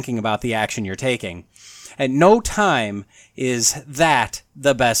without thinking about the action you're taking. At no time is that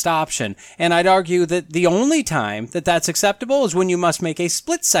the best option. And I'd argue that the only time that that's acceptable is when you must make a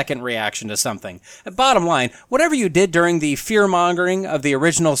split-second reaction to something. Bottom line, whatever you did during the fear-mongering of the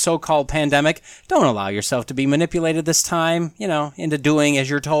original so-called pandemic, don't allow yourself to be manipulated this time, into doing as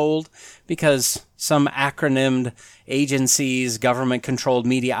you're told, because some acronymed agencies, government-controlled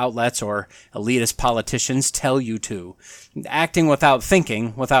media outlets, or elitist politicians tell you to. Acting without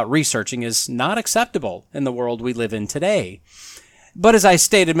thinking, without researching, is not acceptable in the world we live in today. But as I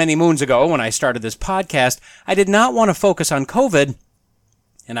stated many moons ago when I started this podcast, I did not want to focus on COVID,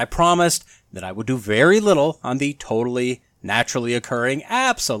 and I promised that I would do very little on the totally naturally occurring,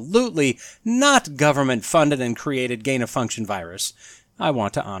 absolutely not government-funded and created gain-of-function virus. I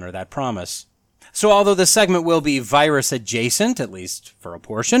want to honor that promise. So although this segment will be virus adjacent, at least for a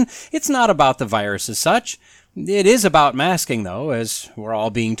portion, it's not about the virus as such. It is about masking, though, as we're all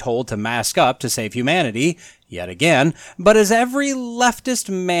being told to mask up to save humanity, yet again. But as every leftist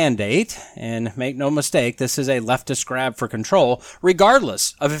mandate, and make no mistake, this is a leftist grab for control,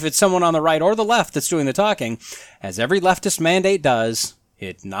 regardless of if it's someone on the right or the left that's doing the talking, as every leftist mandate does,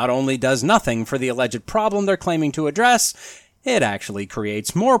 it not only does nothing for the alleged problem they're claiming to address, it actually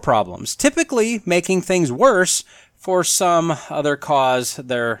creates more problems, typically making things worse for some other cause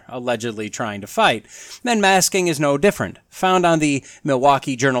they're allegedly trying to fight. Then masking is no different. Found on the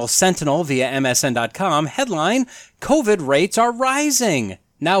Milwaukee Journal Sentinel via MSN.com, headline, COVID rates are rising.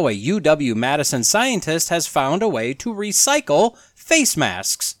 Now a UW-Madison scientist has found a way to recycle face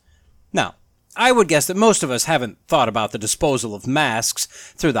masks. Now, I would guess that most of us haven't thought about the disposal of masks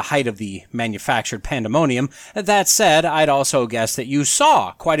through the height of the manufactured pandemonium. That said, I'd also guess that you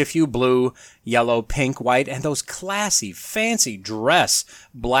saw quite a few blue, yellow, pink, white, and those classy, fancy dress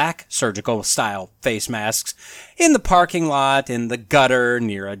black surgical-style face masks in the parking lot, in the gutter,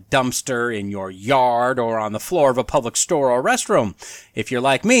 near a dumpster, in your yard, or on the floor of a public store or restroom. If you're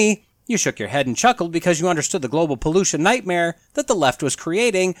like me, you shook your head and chuckled because you understood the global pollution nightmare that the left was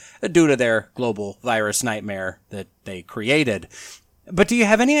creating due to their global virus nightmare that they created. But do you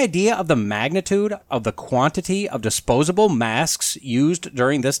have any idea of the magnitude of the quantity of disposable masks used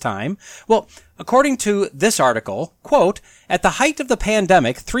during this time? Well, according to this article, quote, at the height of the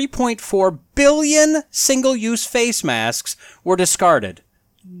pandemic, 3.4 billion single-use face masks were discarded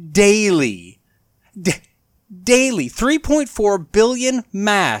daily. Daily. 3.4 billion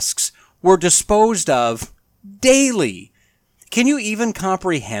masks were disposed of daily. Can you even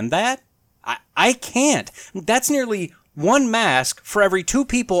comprehend that? I can't. That's nearly one mask for every 2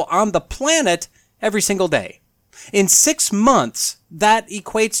 people on the planet every single day. In 6 months, that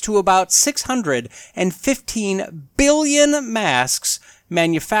equates to about 615 billion masks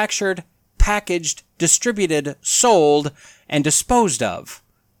manufactured, packaged, distributed, sold, and disposed of.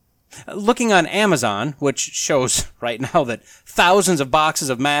 Looking on Amazon, which shows right now that thousands of boxes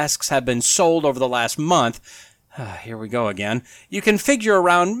of masks have been sold over the last month, here we go again, you can figure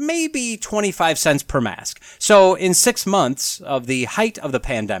around maybe 25 cents per mask. So in 6 months of the height of the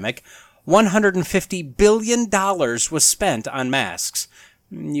pandemic, $150 billion was spent on masks.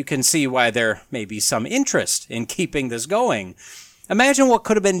 You can see why there may be some interest in keeping this going. Imagine what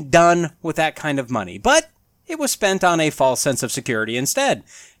could have been done with that kind of money, but it was spent on a false sense of security instead.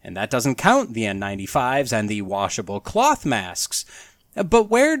 And that doesn't count the N95s and the washable cloth masks. But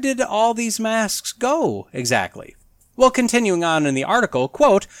where did all these masks go exactly? Well, continuing on in the article,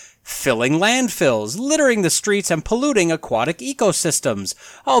 quote, filling landfills, littering the streets, and polluting aquatic ecosystems.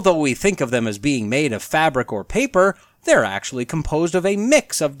 Although we think of them as being made of fabric or paper, they're actually composed of a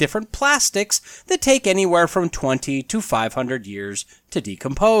mix of different plastics that take anywhere from 20 to 500 years to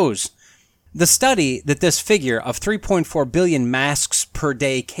decompose. The study that this figure of 3.4 billion masks per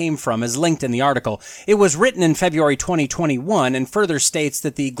day came from is linked in the article. It was written in February 2021 and further states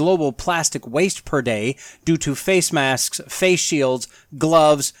that the global plastic waste per day due to face masks, face shields,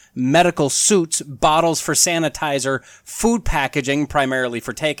 gloves, medical suits, bottles for sanitizer, food packaging, primarily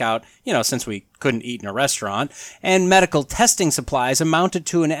for takeout, since we couldn't eat in a restaurant, and medical testing supplies amounted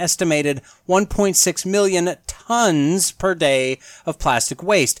to an estimated 1.6 million tons per day of plastic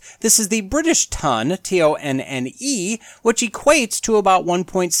waste. This is the British ton, TONNE, which equates to about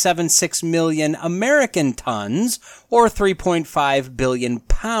 1.76 million American tons, or 3.5 billion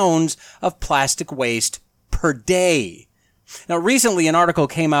pounds of plastic waste per day. Now, recently an article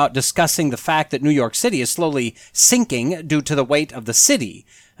came out discussing the fact that New York City is slowly sinking due to the weight of the city.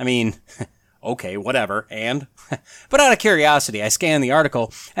 I mean, okay, whatever, and? But out of curiosity, I scanned the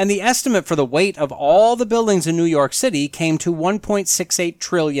article, and the estimate for the weight of all the buildings in New York City came to 1.68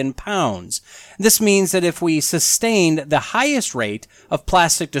 trillion pounds. This means that if we sustained the highest rate of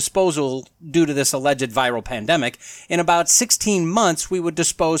plastic disposal due to this alleged viral pandemic, in about 16 months we would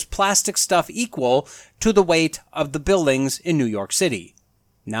dispose plastic stuff equal to the weight of the buildings in New York City.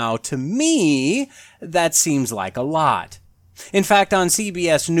 Now, to me, that seems like a lot. In fact, on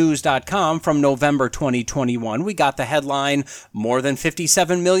CBSNews.com from November 2021, we got the headline, "More than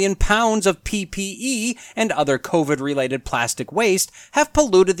 57 million pounds of PPE and other COVID-related plastic waste have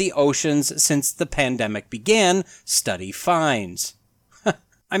polluted the oceans since the pandemic began, study finds."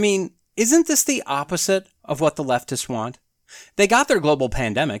 I mean, isn't this the opposite of what the leftists want? They got their global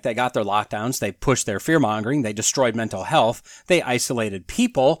pandemic, they got their lockdowns, they pushed their fear-mongering, they destroyed mental health, they isolated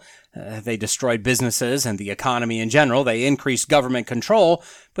people, they destroyed businesses and the economy in general, they increased government control,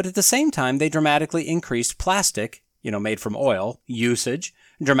 but at the same time, they dramatically increased plastic, made from oil, usage,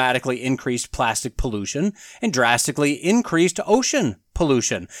 dramatically increased plastic pollution, and drastically increased ocean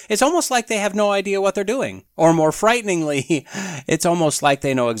pollution. It's almost like they have no idea what they're doing. Or more frighteningly, it's almost like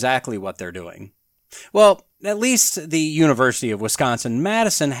they know exactly what they're doing. Well, at least the University of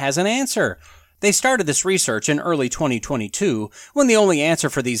Wisconsin-Madison has an answer. They started this research in early 2022 when the only answer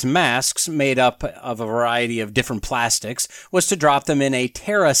for these masks, made up of a variety of different plastics, was to drop them in a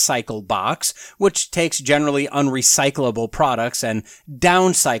TerraCycle box, which takes generally unrecyclable products and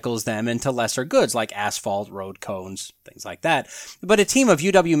downcycles them into lesser goods like asphalt, road cones, things like that. But a team of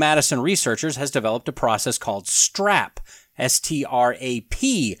UW-Madison researchers has developed a process called STRAP,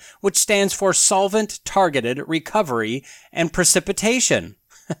 STRAP, which stands for Solvent Targeted Recovery and Precipitation.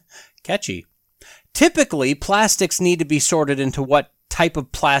 Catchy. Typically, plastics need to be sorted into what type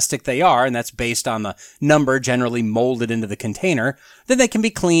of plastic they are, and that's based on the number generally molded into the container. Then they can be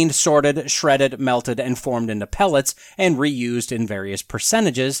cleaned, sorted, shredded, melted, and formed into pellets and reused in various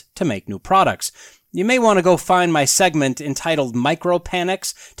percentages to make new products. You may want to go find my segment entitled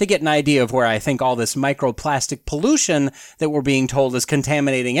Micropanics to get an idea of where I think all this microplastic pollution that we're being told is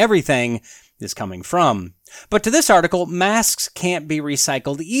contaminating everything is coming from. But to this article, masks can't be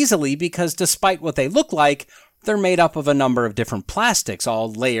recycled easily because despite what they look like, they're made up of a number of different plastics,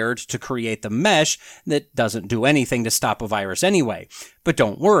 all layered to create the mesh that doesn't do anything to stop a virus anyway. But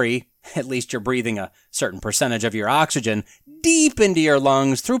don't worry, at least you're breathing a certain percentage of your oxygen deep into your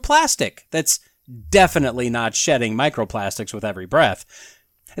lungs through plastic that's definitely not shedding microplastics with every breath.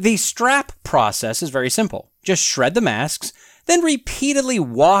 The strap process is very simple. Just shred the masks, then repeatedly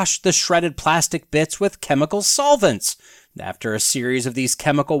wash the shredded plastic bits with chemical solvents. After a series of these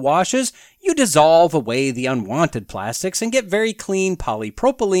chemical washes, you dissolve away the unwanted plastics and get very clean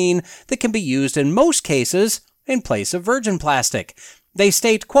polypropylene that can be used in most cases in place of virgin plastic. They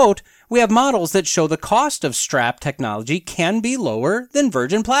state, quote, "We have models that show the cost of strap technology can be lower than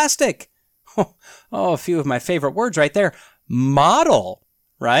virgin plastic." Oh, a few of my favorite words right there. Model,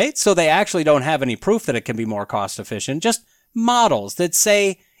 right? So they actually don't have any proof that it can be more cost efficient, just models that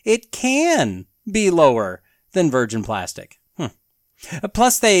say it can be lower than virgin plastic.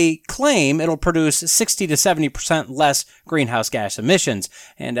 Plus, they claim it'll produce 60 to 70% less greenhouse gas emissions.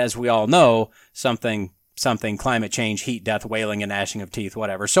 And as we all know, something, climate change, heat, death, wailing, and gnashing of teeth,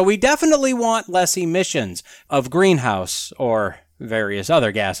 whatever. So we definitely want less emissions of greenhouse or various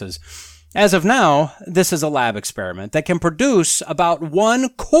other gases. As of now, this is a lab experiment that can produce about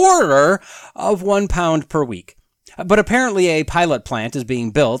 1/4 of 1 pound per week. But apparently a pilot plant is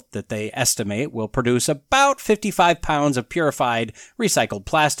being built that they estimate will produce about 55 pounds of purified recycled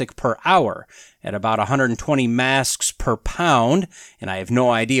plastic per hour at about 120 masks per pound, and I have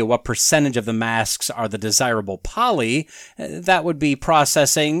no idea what percentage of the masks are the desirable poly. That would be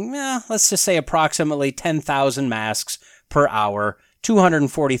processing, let's just say approximately 10,000 masks per hour,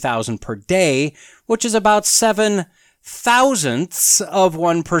 240,000 per day, which is about 7 thousandths of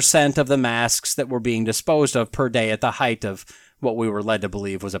 1% of the masks that were being disposed of per day at the height of what we were led to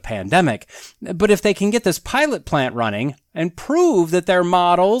believe was a pandemic. But if they can get this pilot plant running and prove that their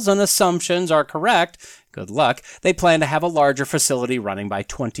models and assumptions are correct, good luck, they plan to have a larger facility running by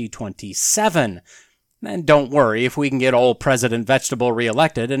 2027. And don't worry if we can get old President Vegetable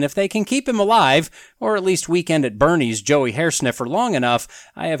reelected, and if they can keep him alive, or at least Weekend at Bernie's Joey Hairsniffer long enough,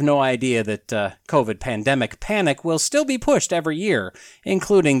 I have no idea that COVID pandemic panic will still be pushed every year,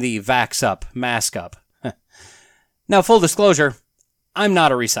 including the vax up, mask up. Now, full disclosure, I'm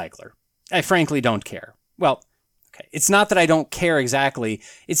not a recycler. I frankly don't care. Well, okay, it's not that I don't care exactly,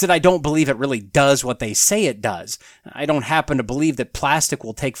 it's that I don't believe it really does what they say it does. I don't happen to believe that plastic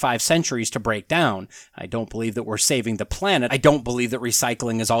will take 5 centuries to break down. I don't believe that we're saving the planet. I don't believe that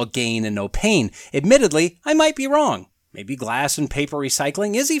recycling is all gain and no pain. Admittedly, I might be wrong. Maybe glass and paper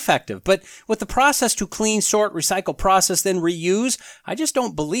recycling is effective, but with the process to clean, sort, recycle, process, then reuse, I just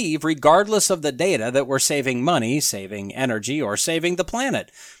don't believe, regardless of the data, that we're saving money, saving energy, or saving the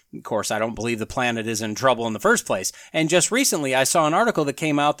planet. Of course, I don't believe the planet is in trouble in the first place. And just recently, I saw an article that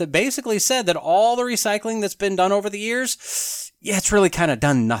came out that basically said that all the recycling that's been done over the years, it's really kind of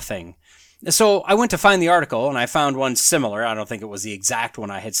done nothing. So I went to find the article, and I found one similar. I don't think it was the exact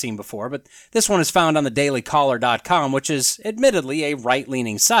one I had seen before, but this one is found on the dailycaller.com, which is admittedly a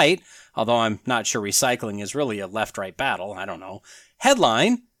right-leaning site, although I'm not sure recycling is really a left-right battle. I don't know.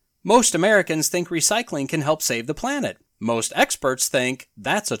 Headline, most Americans think recycling can help save the planet. Most experts think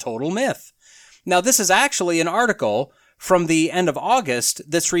that's a total myth. Now, this is actually an article from the end of August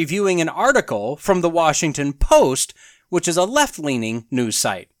that's reviewing an article from the Washington Post, which is a left-leaning news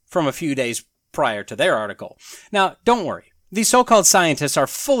site, from a few days prior to their article. Now, don't worry. These so-called scientists are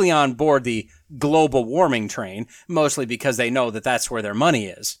fully on board the global warming train, mostly because they know that that's where their money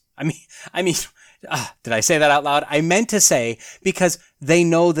is. I mean, did I say that out loud? I meant to say because they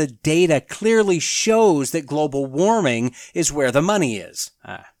know the data clearly shows that global warming is where the money is.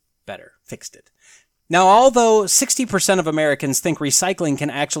 Better. Fixed it. Now, although 60% of Americans think recycling can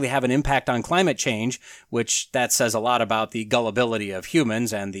actually have an impact on climate change, which that says a lot about the gullibility of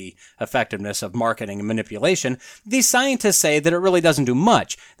humans and the effectiveness of marketing and manipulation, these scientists say that it really doesn't do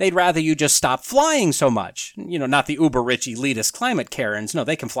much. They'd rather you just stop flying so much. You know, not the uber-rich elitist climate Karens. No,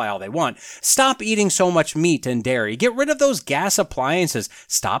 they can fly all they want. Stop eating so much meat and dairy. Get rid of those gas appliances.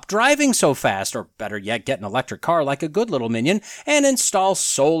 Stop driving so fast, or better yet, get an electric car like a good little minion, and install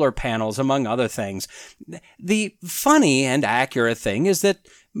solar panels, among other things. The funny and accurate thing is that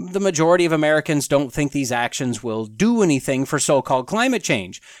the majority of Americans don't think these actions will do anything for so-called climate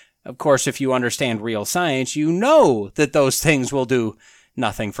change. Of course, if you understand real science, you know that those things will do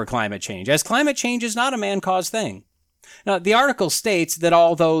nothing for climate change, as climate change is not a man-caused thing. Now, the article states that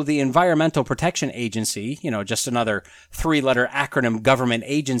although the Environmental Protection Agency, just another 3-letter acronym government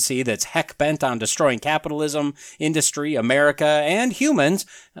agency that's heck-bent on destroying capitalism, industry, America, and humans,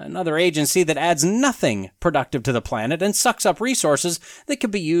 another agency that adds nothing productive to the planet and sucks up resources that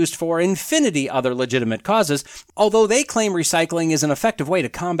could be used for infinity other legitimate causes, although they claim recycling is an effective way to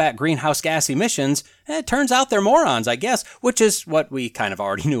combat greenhouse gas emissions, it turns out they're morons, I guess, which is what we kind of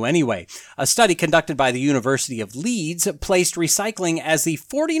already knew anyway. A study conducted by the University of Leeds placed recycling as the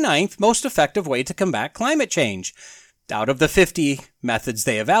 49th most effective way to combat climate change, out of the 50 methods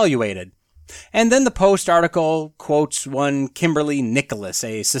they evaluated. And then the Post article quotes one Kimberly Nicholas,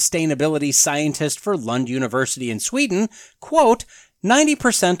 a sustainability scientist for Lund University in Sweden, quote,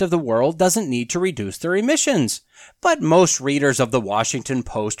 90% of the world doesn't need to reduce their emissions, but most readers of the Washington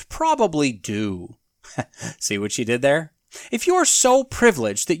Post probably do. See what she did there? If you're so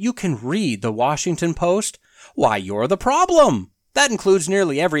privileged that you can read the Washington Post, why, you're the problem. That includes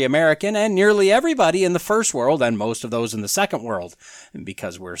nearly every American and nearly everybody in the first world and most of those in the second world,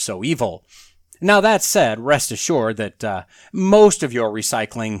 because we're so evil. Now, that said, rest assured that most of your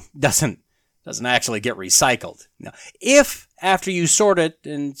recycling doesn't actually get recycled. Now, if after you sort it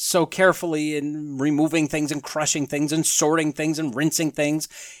and so carefully in removing things and crushing things and sorting things and rinsing things,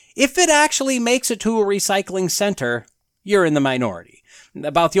 if it actually makes it to a recycling center, you're in the minority.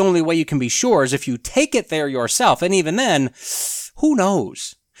 About the only way you can be sure is if you take it there yourself, and even then, who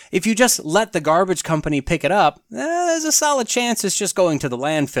knows? If you just let the garbage company pick it up, there's a solid chance it's just going to the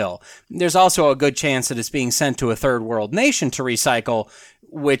landfill. There's also a good chance that it's being sent to a third world nation to recycle,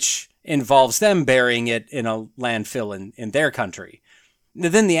 which involves them burying it in a landfill in their country.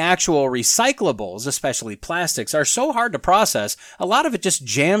 Then the actual recyclables, especially plastics, are so hard to process, a lot of it just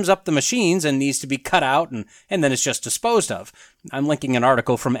jams up the machines and needs to be cut out, and then it's just disposed of. I'm linking an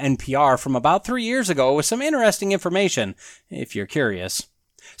article from NPR from about 3 years ago with some interesting information, if you're curious.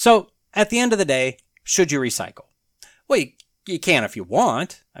 So, at the end of the day, should you recycle? Well, you can if you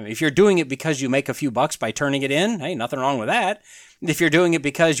want. I mean, if you're doing it because you make a few bucks by turning it in, hey, nothing wrong with that. If you're doing it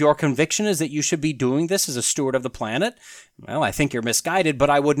because your conviction is that you should be doing this as a steward of the planet, well, I think you're misguided, but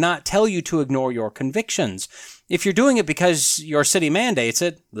I would not tell you to ignore your convictions. If you're doing it because your city mandates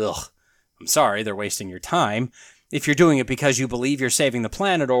it, I'm sorry, they're wasting your time. If you're doing it because you believe you're saving the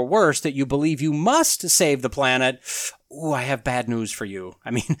planet, or worse, that you believe you must save the planet, I have bad news for you.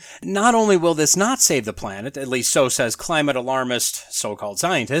 I mean, not only will this not save the planet, at least so says climate alarmist so-called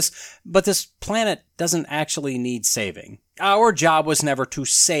scientists, but this planet doesn't actually need saving. Our job was never to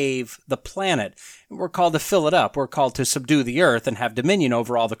save the planet. We're called to fill it up. We're called to subdue the earth and have dominion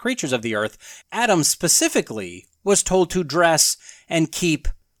over all the creatures of the earth. Adam specifically was told to dress and keep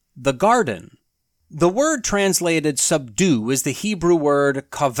the garden. The word translated subdue is the Hebrew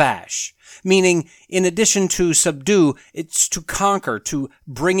word kavash, meaning in addition to subdue, it's to conquer, to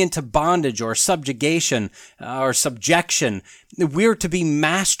bring into bondage or subjugation or subjection. We're to be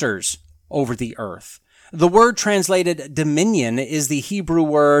masters over the earth. The word translated dominion is the Hebrew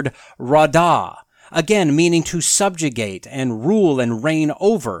word radah, again meaning to subjugate and rule and reign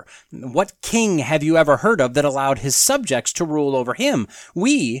over. What king have you ever heard of that allowed his subjects to rule over him?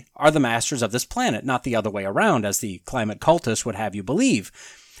 We are the masters of this planet, not the other way around, as the climate cultists would have you believe.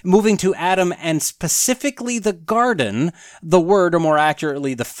 Moving to Adam and specifically the garden, the word, or more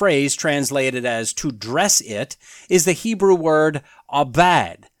accurately the phrase translated as to dress it, is the Hebrew word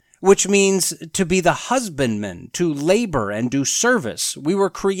abad, which means to be the husbandman, to labor and do service. We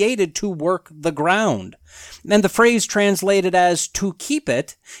were created to work the ground. And the phrase translated as to keep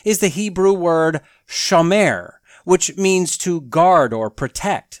it is the Hebrew word shomer, which means to guard or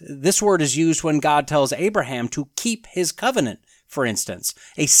protect. This word is used when God tells Abraham to keep his covenant, for instance,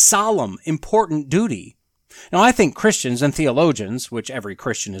 a solemn, important duty. Now, I think Christians and theologians, which every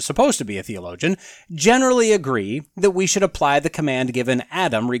Christian is supposed to be a theologian, generally agree that we should apply the command given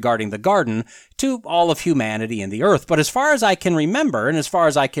Adam regarding the garden to all of humanity and the earth. But as far as I can remember, and as far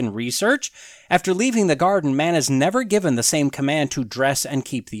as I can research, after leaving the garden, man is never given the same command to dress and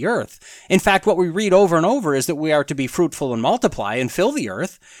keep the earth. In fact, what we read over and over is that we are to be fruitful and multiply and fill the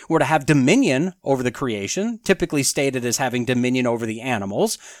earth. We're to have dominion over the creation, typically stated as having dominion over the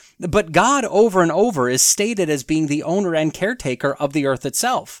animals. But God over and over is stated as being the owner and caretaker of the earth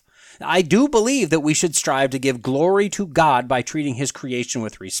itself. I do believe that we should strive to give glory to God by treating his creation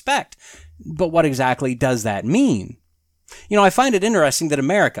with respect. But what exactly does that mean? You know, I find it interesting that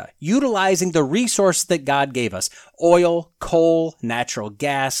America, utilizing the resource that God gave us, oil, coal, natural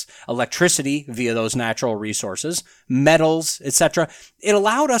gas, electricity via those natural resources, metals, etc., it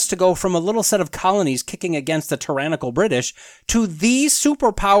allowed us to go from a little set of colonies kicking against the tyrannical British to the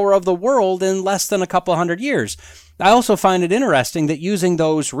superpower of the world in less than a couple hundred years. I also find it interesting that using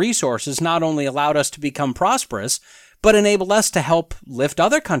those resources not only allowed us to become prosperous, but enabled us to help lift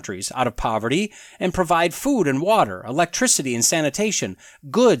other countries out of poverty and provide food and water, electricity and sanitation,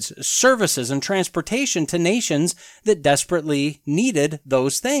 goods, services, and transportation to nations that desperately needed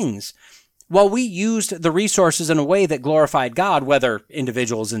those things. While we used the resources in a way that glorified God, whether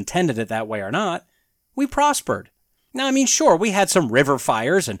individuals intended it that way or not, we prospered. Now, I mean, sure, we had some river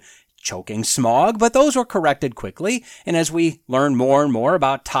fires and choking smog, but those were corrected quickly, and as we learn more and more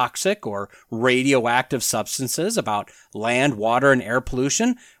about toxic or radioactive substances, about land, water, and air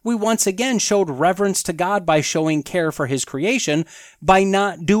pollution, we once again showed reverence to God by showing care for his creation, by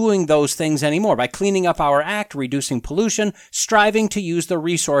not doing those things anymore, by cleaning up our act, reducing pollution, striving to use the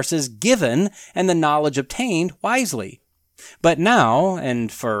resources given and the knowledge obtained wisely. But now,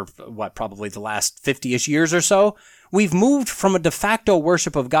 and for probably the last 50-ish years or so, we've moved from a de facto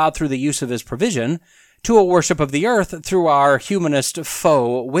worship of God through the use of his provision to a worship of the earth through our humanist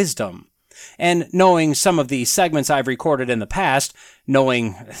faux wisdom. And knowing some of the segments I've recorded in the past,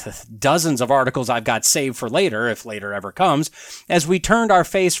 knowing dozens of articles I've got saved for later, if later ever comes, as we turned our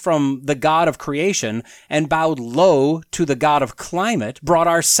face from the God of creation and bowed low to the God of climate, brought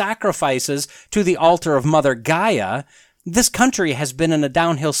our sacrifices to the altar of Mother Gaia, this country has been in a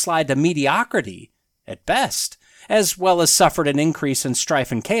downhill slide to mediocrity, at best, as well as suffered an increase in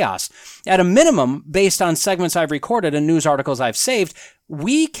strife and chaos. At a minimum, based on segments I've recorded and news articles I've saved,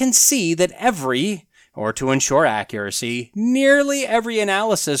 we can see that to ensure accuracy, nearly every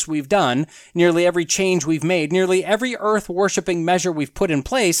analysis we've done, nearly every change we've made, nearly every earth-worshipping measure we've put in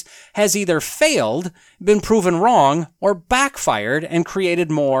place has either failed, been proven wrong, or backfired and created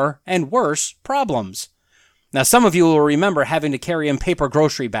more and worse problems. Now, some of you will remember having to carry in paper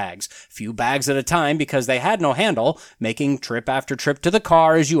grocery bags, a few bags at a time because they had no handle, making trip after trip to the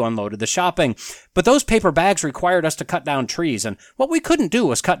car as you unloaded the shopping. But those paper bags required us to cut down trees, and what we couldn't do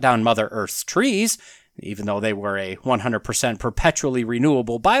was cut down Mother Earth's trees. even though they were a 100% perpetually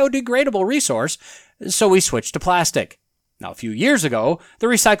renewable, biodegradable resource, so we switched to plastic. Now, a few years ago, the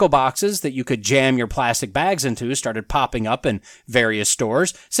recycle boxes that you could jam your plastic bags into started popping up in various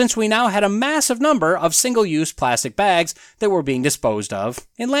stores, since we now had a massive number of single-use plastic bags that were being disposed of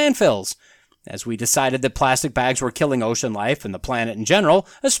in landfills. As we decided that plastic bags were killing ocean life and the planet in general,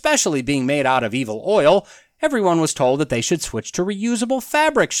 especially being made out of evil oil, everyone was told that they should switch to reusable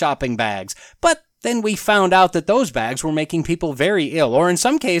fabric shopping bags. But then we found out that those bags were making people very ill, or in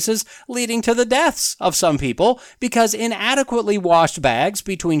some cases, leading to the deaths of some people, because inadequately washed bags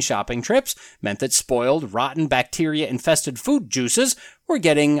between shopping trips meant that spoiled, rotten, bacteria-infested food juices were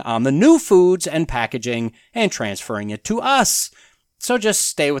getting on the new foods and packaging and transferring it to us. So just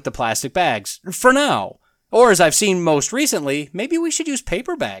stay with the plastic bags, for now. Or as I've seen most recently, maybe we should use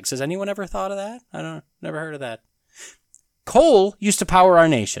paper bags. Has anyone ever thought of that? I don't know, never heard of that. Coal used to power our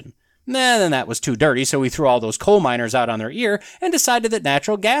nation. Then that was too dirty, so we threw all those coal miners out on their ear and decided that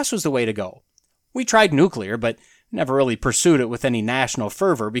natural gas was the way to go. We tried nuclear, but never really pursued it with any national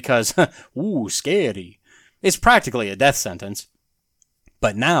fervor because, scary. It's practically a death sentence.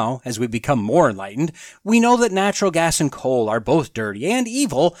 But now, as we become more enlightened, we know that natural gas and coal are both dirty and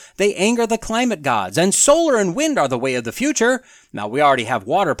evil. They anger the climate gods, and solar and wind are the way of the future. Now, we already have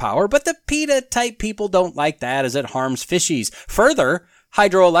water power, but the PETA-type people don't like that as it harms fishies. Further,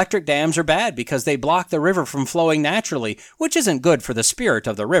 hydroelectric dams are bad because they block the river from flowing naturally, which isn't good for the spirit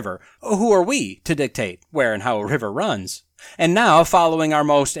of the river. Who are we to dictate where and how a river runs? And now, following our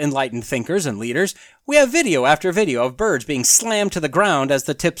most enlightened thinkers and leaders, we have video after video of birds being slammed to the ground as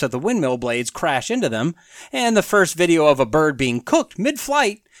the tips of the windmill blades crash into them, and the first video of a bird being cooked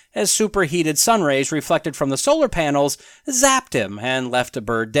mid-flight as superheated sun rays reflected from the solar panels zapped him and left a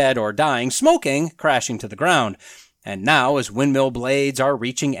bird dead or dying, smoking, crashing to the ground. And now, as windmill blades are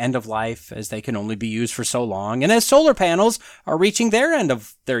reaching end of life, as they can only be used for so long, and as solar panels are reaching their end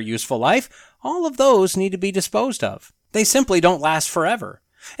of their useful life, all of those need to be disposed of. They simply don't last forever.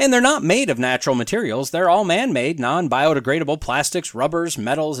 And they're not made of natural materials. They're all man-made, non-biodegradable plastics, rubbers,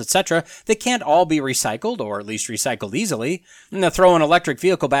 metals, etc. They can't all be recycled, or at least recycled easily. And they'll throw in electric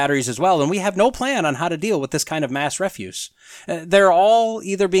vehicle batteries as well, and we have no plan on how to deal with this kind of mass refuse. They're all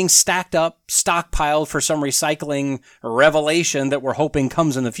either being stacked up, stockpiled for some recycling revelation that we're hoping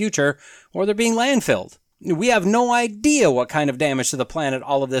comes in the future, or they're being landfilled. We have no idea what kind of damage to the planet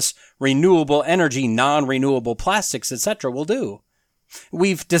all of this renewable energy, non-renewable plastics, etc. will do.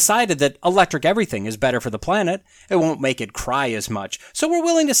 We've decided that electric everything is better for the planet. It won't make it cry as much, so we're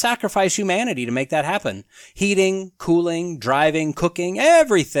willing to sacrifice humanity to make that happen. Heating, cooling, driving, cooking,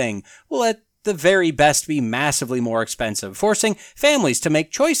 everything will at the very best be massively more expensive, forcing families to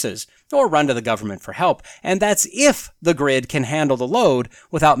make choices or run to the government for help. And that's if the grid can handle the load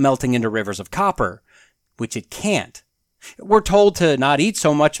without melting into rivers of copper, which it can't. We're told to not eat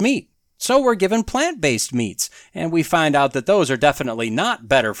so much meat, so we're given plant-based meats, and we find out that those are definitely not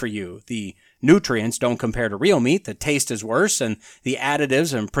better for you. The nutrients don't compare to real meat, the taste is worse, and the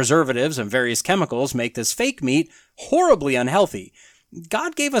additives and preservatives and various chemicals make this fake meat horribly unhealthy.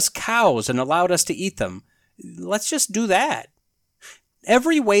 God gave us cows and allowed us to eat them. Let's just do that.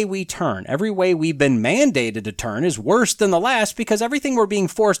 Every way we turn, every way we've been mandated to turn is worse than the last because everything we're being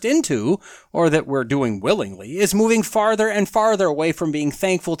forced into, or that we're doing willingly, is moving farther and farther away from being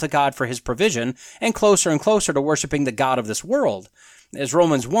thankful to God for his provision and closer to worshiping the God of this world. As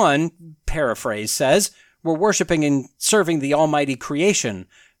Romans 1, paraphrase, says, we're worshiping and serving the almighty creation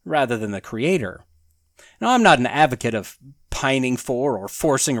rather than the creator. Now, I'm not an advocate of pining for or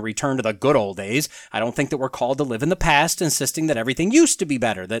forcing a return to the good old days. I don't think that we're called to live in the past, insisting that everything used to be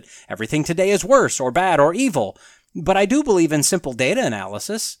better, that everything today is worse or bad or evil. But I do believe in simple data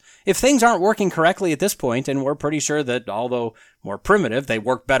analysis. If things aren't working correctly at this point, and we're pretty sure that, although more primitive, they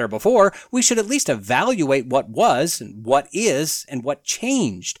worked better before, we should at least evaluate what was, and what is, and what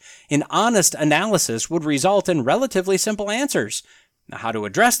changed. An honest analysis would result in relatively simple answers. Now, how to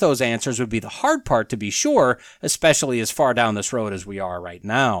address those answers would be the hard part, to be sure, especially as far down this road as we are right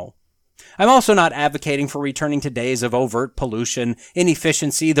now. I'm also not advocating for returning to days of overt pollution,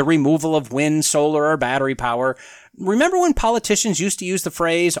 inefficiency, the removal of wind, solar, or battery power. Remember when politicians used to use the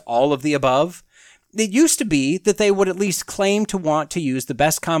phrase, all of the above? It used to be that they would at least claim to want to use the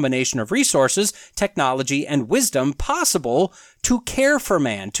best combination of resources, technology, and wisdom possible to care for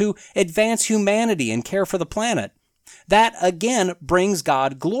man, to advance humanity and care for the planet. That, again, brings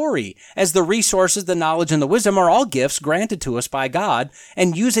God glory, as the resources, the knowledge, and the wisdom are all gifts granted to us by God,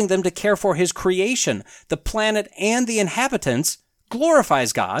 and using them to care for his creation, the planet, and the inhabitants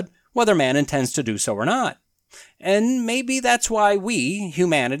glorifies God, whether man intends to do so or not. And maybe that's why we,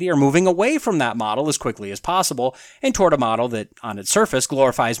 humanity, are moving away from that model as quickly as possible and toward a model that, on its surface,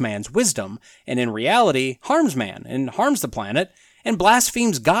 glorifies man's wisdom and in reality harms man and harms the planet and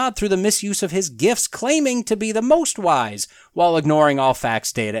blasphemes God through the misuse of his gifts, claiming to be the most wise while ignoring all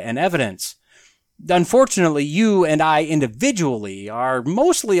facts, data, and evidence. Unfortunately, you and I individually are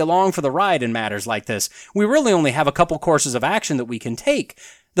mostly along for the ride in matters like this. We really only have a couple courses of action that we can take.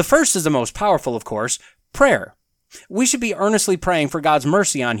 The first is the most powerful, of course, prayer. We should be earnestly praying for God's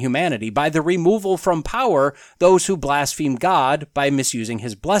mercy on humanity by the removal from power those who blaspheme God by misusing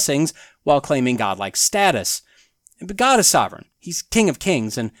his blessings while claiming godlike status. But God is sovereign. He's King of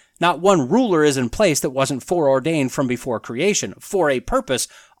Kings, and not one ruler is in place that wasn't foreordained from before creation, for a purpose,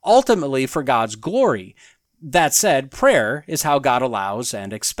 ultimately for God's glory. That said, prayer is how God allows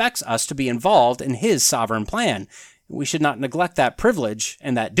and expects us to be involved in his sovereign plan. We should not neglect that privilege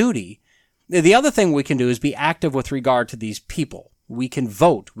and that duty. The other thing we can do is be active with regard to these people. We can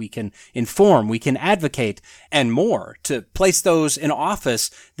vote, we can inform, we can advocate, and more to place those in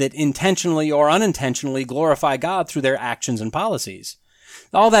office that intentionally or unintentionally glorify God through their actions and policies.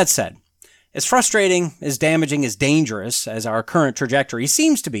 All that said, as frustrating, as damaging, as dangerous as our current trajectory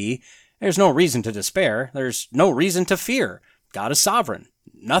seems to be, there's no reason to despair. There's no reason to fear. God is sovereign.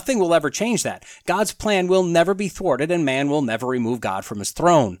 Nothing will ever change that. God's plan will never be thwarted, and man will never remove God from his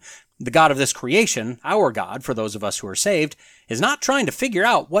throne. The God of this creation, our God, for those of us who are saved, is not trying to figure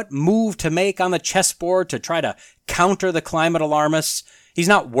out what move to make on the chessboard to try to counter the climate alarmists. He's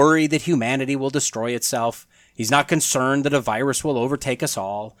not worried that humanity will destroy itself. He's not concerned that a virus will overtake us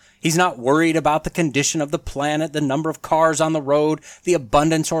all. He's not worried about the condition of the planet, the number of cars on the road, the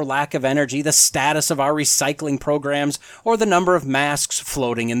abundance or lack of energy, the status of our recycling programs, or the number of masks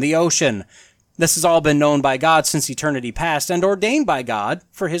floating in the ocean. This has all been known by God since eternity past and ordained by God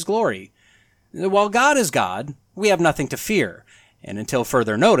for his glory. While God is God, we have nothing to fear. And until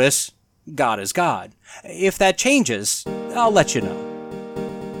further notice, God is God. If that changes, I'll let you know.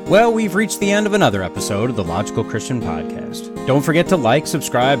 Well, we've reached the end of another episode of the Logical Christian Podcast. Don't forget to like,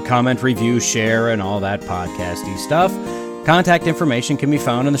 subscribe, comment, review, share, and all that podcasty stuff. Contact information can be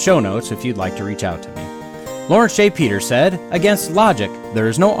found in the show notes if you'd like to reach out to me. Lawrence J. Peters said, "Against logic, there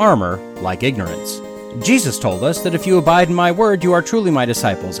is no armor like ignorance." Jesus told us that if you abide in my word, you are truly my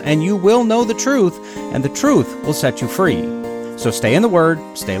disciples, and you will know the truth, and the truth will set you free. So stay in the word,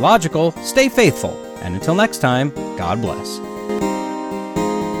 stay logical, stay faithful, and until next time, God bless.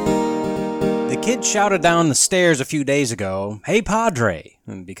 The kid shouted down the stairs a few days ago, "Hey, Padre,"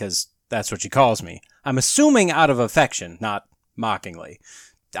 because that's what she calls me. I'm assuming out of affection, not mockingly.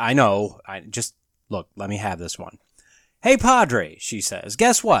 I know, Look, let me have this one. "Hey, Padre," she says,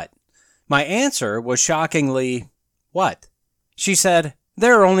 "guess what?" My answer was shockingly, "What?" She said,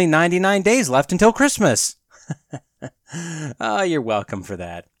 "There are only 99 days left until Christmas." Oh, you're welcome for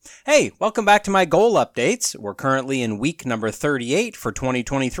that. Hey, welcome back to my goal updates. We're currently in week number 38 for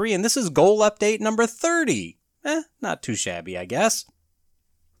 2023, and this is goal update number 30. Not too shabby, I guess.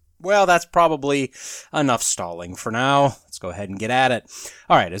 Well, that's probably enough stalling for now. Let's go ahead and get at it.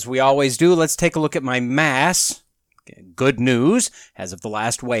 All right, as we always do, let's take a look at my mass. Good news. As of the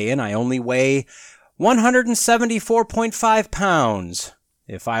last weigh-in, I only weigh 174.5 pounds.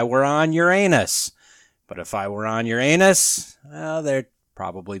 If I were on Uranus. But if I were on Uranus, well, there'd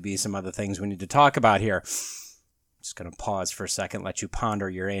probably be some other things we need to talk about here. Just going to pause for a second, let you ponder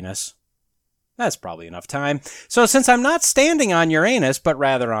Uranus. That's probably enough time. So since I'm not standing on Uranus, but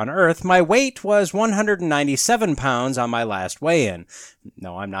rather on Earth, my weight was 197 pounds on my last weigh-in.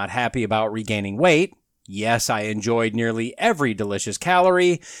 No, I'm not happy about regaining weight. Yes, I enjoyed nearly every delicious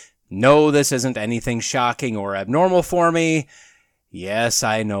calorie. No, this isn't anything shocking or abnormal for me. Yes,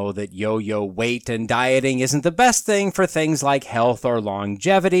 I know that yo-yo weight and dieting isn't the best thing for things like health or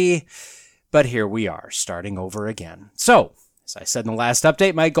longevity. But here we are, starting over again. So, as I said in the last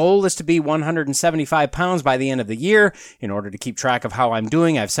update, my goal is to be 175 pounds by the end of the year. In order to keep track of how I'm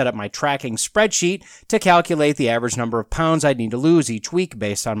doing, I've set up my tracking spreadsheet to calculate the average number of pounds I'd need to lose each week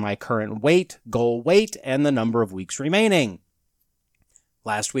based on my current weight, goal weight, and the number of weeks remaining.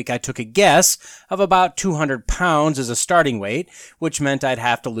 Last week I took a guess of about 200 pounds as a starting weight, which meant I'd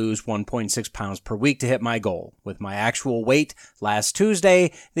have to lose 1.6 pounds per week to hit my goal. With my actual weight last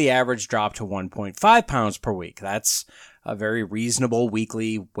Tuesday, the average dropped to 1.5 pounds per week. That's a very reasonable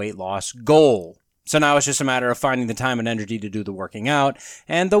weekly weight loss goal. So now it's just a matter of finding the time and energy to do the working out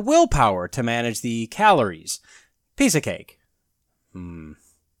and the willpower to manage the calories. Piece of cake.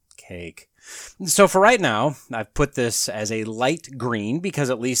 Cake. So for right now, I've put this as a light green because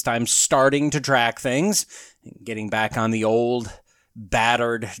at least I'm starting to track things, getting back on the old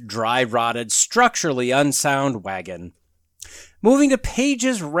battered, dry-rotted, structurally unsound wagon. Moving to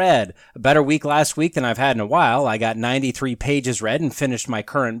pages read. A better week last week than I've had in a while. I got 93 pages read and finished my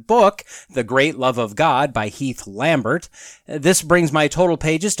current book, The Great Love of God by Heath Lambert. This brings my total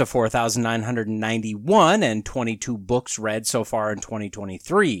pages to 4,991 and 22 books read so far in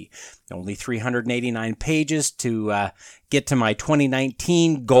 2023. Only 389 pages to get to my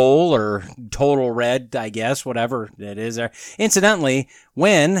 2019 goal, or total read, I guess, whatever it is there. Incidentally,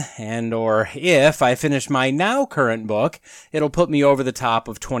 when and or if I finish my now current book, it'll put me over the top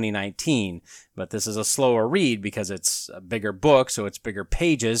of 2019. But this is a slower read because it's a bigger book, so it's bigger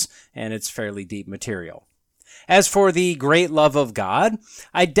pages, and it's fairly deep material. As for The Great Love of God,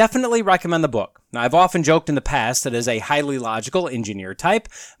 I definitely recommend the book. Now, I've often joked in the past that as a highly logical engineer type,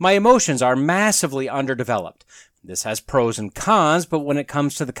 my emotions are massively underdeveloped. This has pros and cons, but when it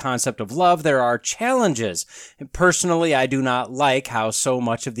comes to the concept of love, there are challenges. And personally, I do not like how so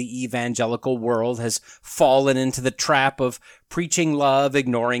much of the evangelical world has fallen into the trap of preaching love,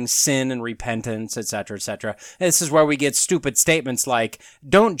 ignoring sin and repentance, etc., etc. This is where we get stupid statements like,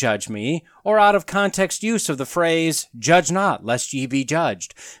 "Don't judge me," or out of context use of the phrase, "Judge not, lest ye be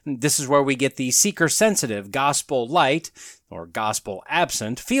judged." This is where we get the seeker-sensitive, gospel-light, or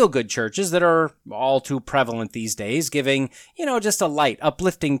gospel-absent, feel-good churches that are all too prevalent these days, giving, just a light,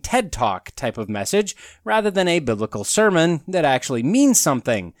 uplifting TED Talk type of message, rather than a biblical sermon that actually means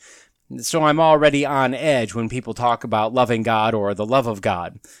something. So I'm already on edge when people talk about loving God or the love of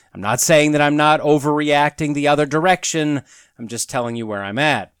God. I'm not saying that I'm not overreacting the other direction. I'm just telling you where I'm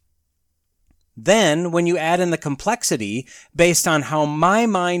at. Then, when you add in the complexity based on how my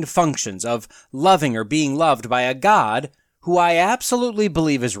mind functions of loving or being loved by a God who I absolutely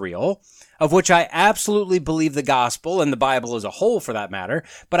believe is real, of which I absolutely believe the gospel and the Bible as a whole for that matter,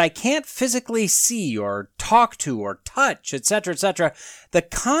 but I can't physically see or talk to or touch, etc., etc., the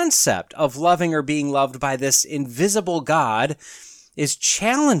concept of loving or being loved by this invisible God is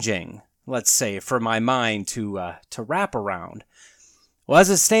challenging, let's say, for my mind to wrap around. Well, as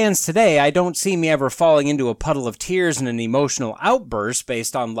it stands today, I don't see me ever falling into a puddle of tears and an emotional outburst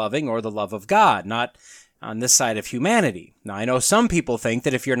based on loving or the love of God, not on this side of humanity. Now, I know some people think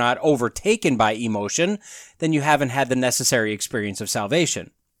that if you're not overtaken by emotion, then you haven't had the necessary experience of salvation.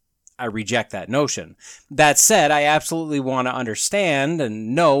 I reject that notion. That said, I absolutely want to understand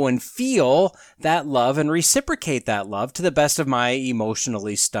and know and feel that love and reciprocate that love to the best of my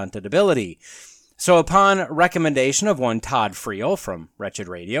emotionally stunted ability. So upon recommendation of one Todd Friel from Wretched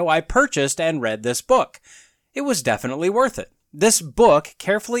Radio, I purchased and read this book. It was definitely worth it. This book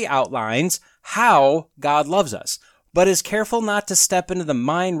carefully outlines how God loves us, but is careful not to step into the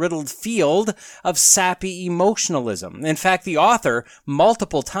mind-riddled field of sappy emotionalism. In fact, the author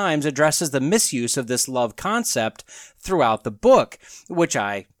multiple times addresses the misuse of this love concept throughout the book, which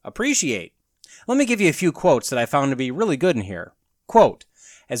I appreciate. Let me give you a few quotes that I found to be really good in here. Quote,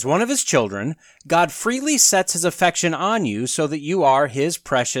 "As one of his children, God freely sets his affection on you so that you are his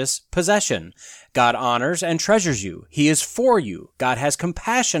precious possession. God honors and treasures you. He is for you. God has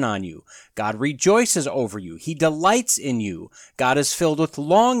compassion on you. God rejoices over you. He delights in you. God is filled with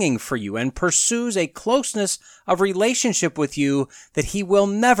longing for you and pursues a closeness of relationship with you that he will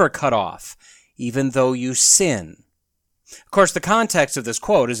never cut off, even though you sin." Of course, the context of this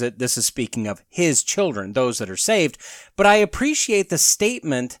quote is that this is speaking of his children, those that are saved, but I appreciate the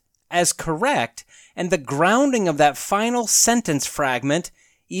statement as correct and the grounding of that final sentence fragment,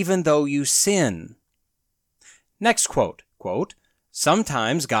 "even though you sin." Next quote, quote,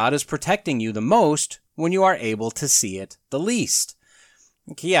 "Sometimes God is protecting you the most when you are able to see it the least."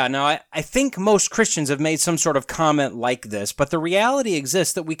 Yeah, now I think most Christians have made some sort of comment like this, but the reality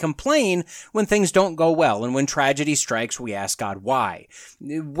exists that we complain when things don't go well, and when tragedy strikes, we ask God why.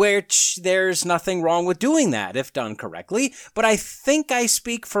 Which there's nothing wrong with doing that if done correctly, but I think I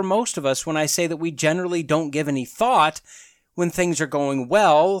speak for most of us when I say that we generally don't give any thought when things are going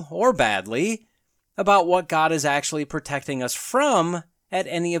well or badly about what God is actually protecting us from at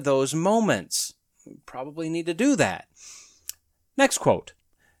any of those moments. We probably need to do that. Next quote,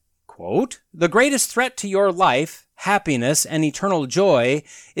 quote, "The greatest threat to your life, happiness, and eternal joy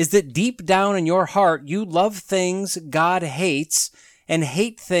is that deep down in your heart you love things God hates and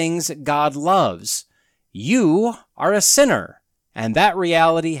hate things God loves. You are a sinner, and that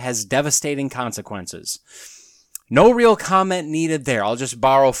reality has devastating consequences." No real comment needed there. I'll just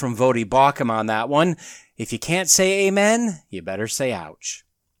borrow from Vodi Bakum on that one. If you can't say amen, you better say ouch.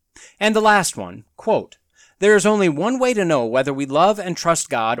 And the last one, quote, There is only one way to know whether we love and trust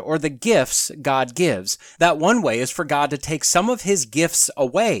God or the gifts God gives. That one way is for God to take some of his gifts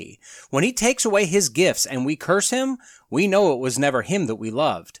away. When he takes away his gifts and we curse him, we know it was never him that we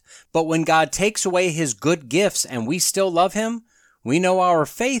loved. But when God takes away his good gifts and we still love him, we know our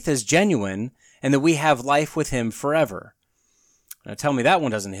faith is genuine and that we have life with him forever. Now tell me that one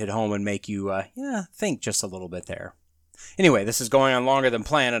doesn't hit home and make you think just a little bit there. Anyway, this is going on longer than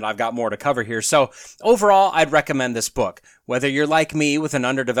planned, and I've got more to cover here. So overall, I'd recommend this book. Whether you're like me with an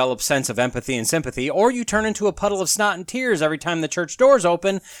underdeveloped sense of empathy and sympathy, or you turn into a puddle of snot and tears every time the church doors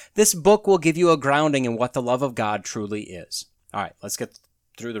open, this book will give you a grounding in what the love of God truly is. All right, let's get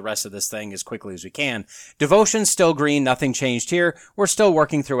through the rest of this thing as quickly as we can. Devotion's still green, nothing changed here. We're still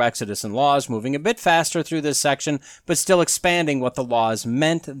working through Exodus and laws, moving a bit faster through this section, but still expanding what the laws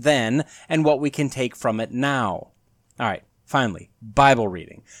meant then and what we can take from it now. All right, finally, Bible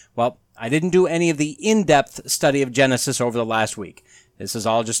reading. Well, I didn't do any of the in-depth study of Genesis over the last week. This is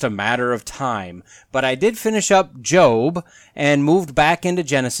all just a matter of time. But I did finish up Job and moved back into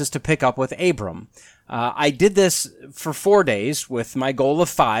Genesis to pick up with Abram. I did this for 4 days with my goal of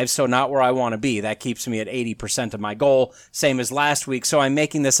 5, so not where I want to be. That keeps me at 80% of my goal, same as last week, so I'm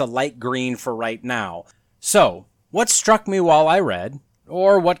making this a light green for right now. So, what struck me while I read,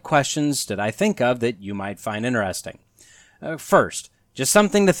 or what questions did I think of that you might find interesting? First, just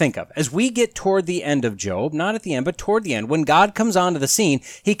something to think of. As we get toward the end of Job, not at the end, but toward the end, when God comes onto the scene,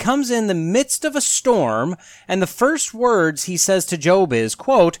 he comes in the midst of a storm, and the first words he says to Job is,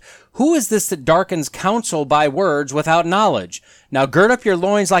 quote, "Who is this that darkens counsel by words without knowledge? Now gird up your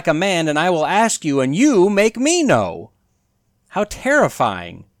loins like a man, and I will ask you, and you make me know." How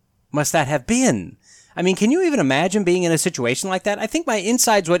terrifying must that have been? I mean, can you even imagine being in a situation like that? I think my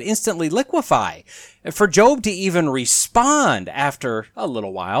insides would instantly liquefy. For Job to even respond after a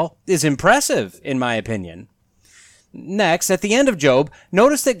little while is impressive, in my opinion. Next, at the end of Job,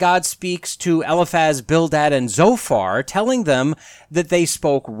 notice that God speaks to Eliphaz, Bildad, and Zophar, telling them that they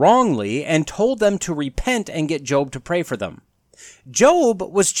spoke wrongly and told them to repent and get Job to pray for them. Job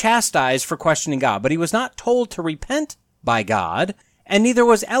was chastised for questioning God, but he was not told to repent by God. And neither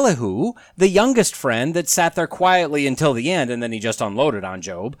was Elihu, the youngest friend that sat there quietly until the end, and then he just unloaded on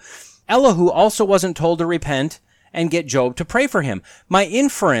Job. Elihu also wasn't told to repent and get Job to pray for him. My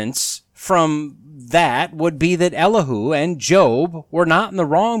inference from that would be that Elihu and Job were not in the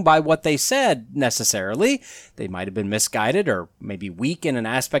wrong by what they said, necessarily. They might have been misguided or maybe weak in an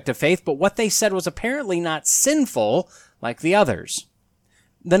aspect of faith, but what they said was apparently not sinful like the others.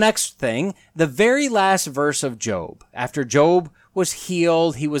 The next thing, the very last verse of Job. After Job was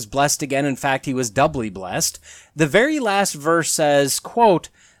healed, he was blessed again. In fact, he was doubly blessed. The very last verse says, quote,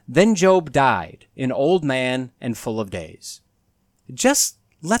 "Then Job died, an old man and full of days." Just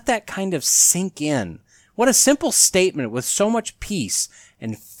let that kind of sink in. What a simple statement with so much peace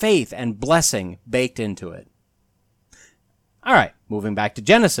and faith and blessing baked into it. All right, moving back to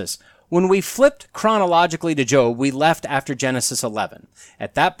Genesis. When we flipped chronologically to Job, we left after Genesis 11.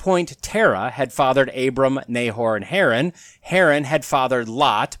 At that point, Terah had fathered Abram, Nahor, and Haran. Haran had fathered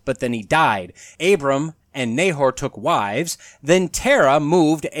Lot, but then he died. Abram and Nahor took wives. Then Terah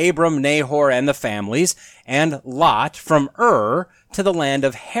moved Abram, Nahor, and the families, and Lot from Ur to the land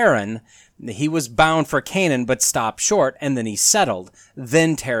of Haran. He was bound for Canaan, but stopped short, and then he settled.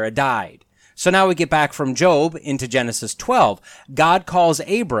 Then Terah died. So now we get back from Job into Genesis 12. God calls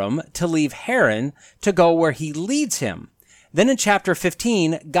Abram to leave Haran to go where he leads him. Then in chapter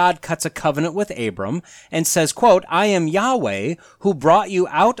 15, God cuts a covenant with Abram and says, quote, "I am Yahweh who brought you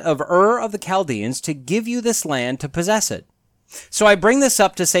out of Ur of the Chaldeans to give you this land to possess it." So I bring this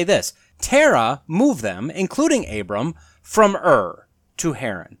up to say this. Terah moved them, including Abram, from Ur to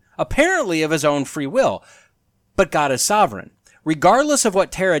Haran, apparently of his own free will, but God is sovereign. Regardless of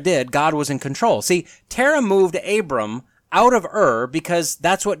what Terah did, God was in control. See, Terah moved Abram out of Ur because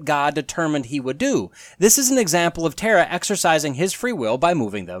that's what God determined he would do. This is an example of Terah exercising his free will by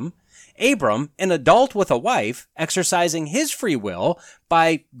moving them. Abram, an adult with a wife, exercising his free will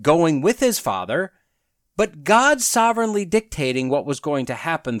by going with his father, but God sovereignly dictating what was going to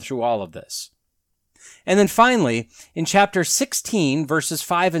happen through all of this. And then finally, in chapter 16, verses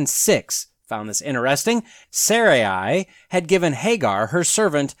 5 and 6, found this interesting. Sarai had given Hagar, her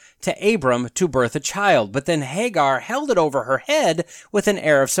servant, to Abram to birth a child, but then Hagar held it over her head with an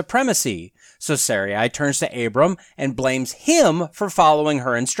air of supremacy. So Sarai turns to Abram and blames him for following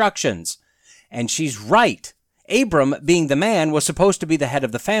her instructions. And she's right. Abram, being the man, was supposed to be the head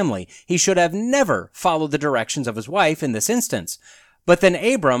of the family. He should have never followed the directions of his wife in this instance. But then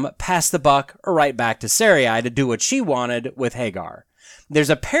Abram passed the buck right back to Sarai to do what she wanted with Hagar. There's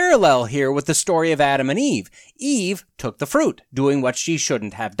a parallel here with the story of Adam and Eve. Eve took the fruit, doing what she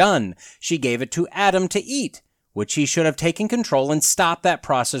shouldn't have done. She gave it to Adam to eat, which he should have taken control and stopped that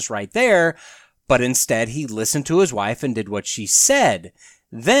process right there, but instead he listened to his wife and did what she said.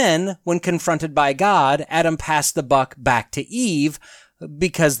 Then, when confronted by God, Adam passed the buck back to Eve,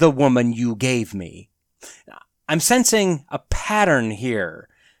 because the woman you gave me. I'm sensing a pattern here.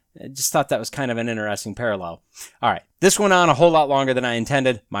 I just thought that was kind of an interesting parallel. All right, this went on a whole lot longer than I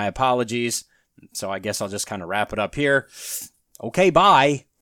intended. My apologies. So I guess I'll just kind of wrap it up here. Okay, bye.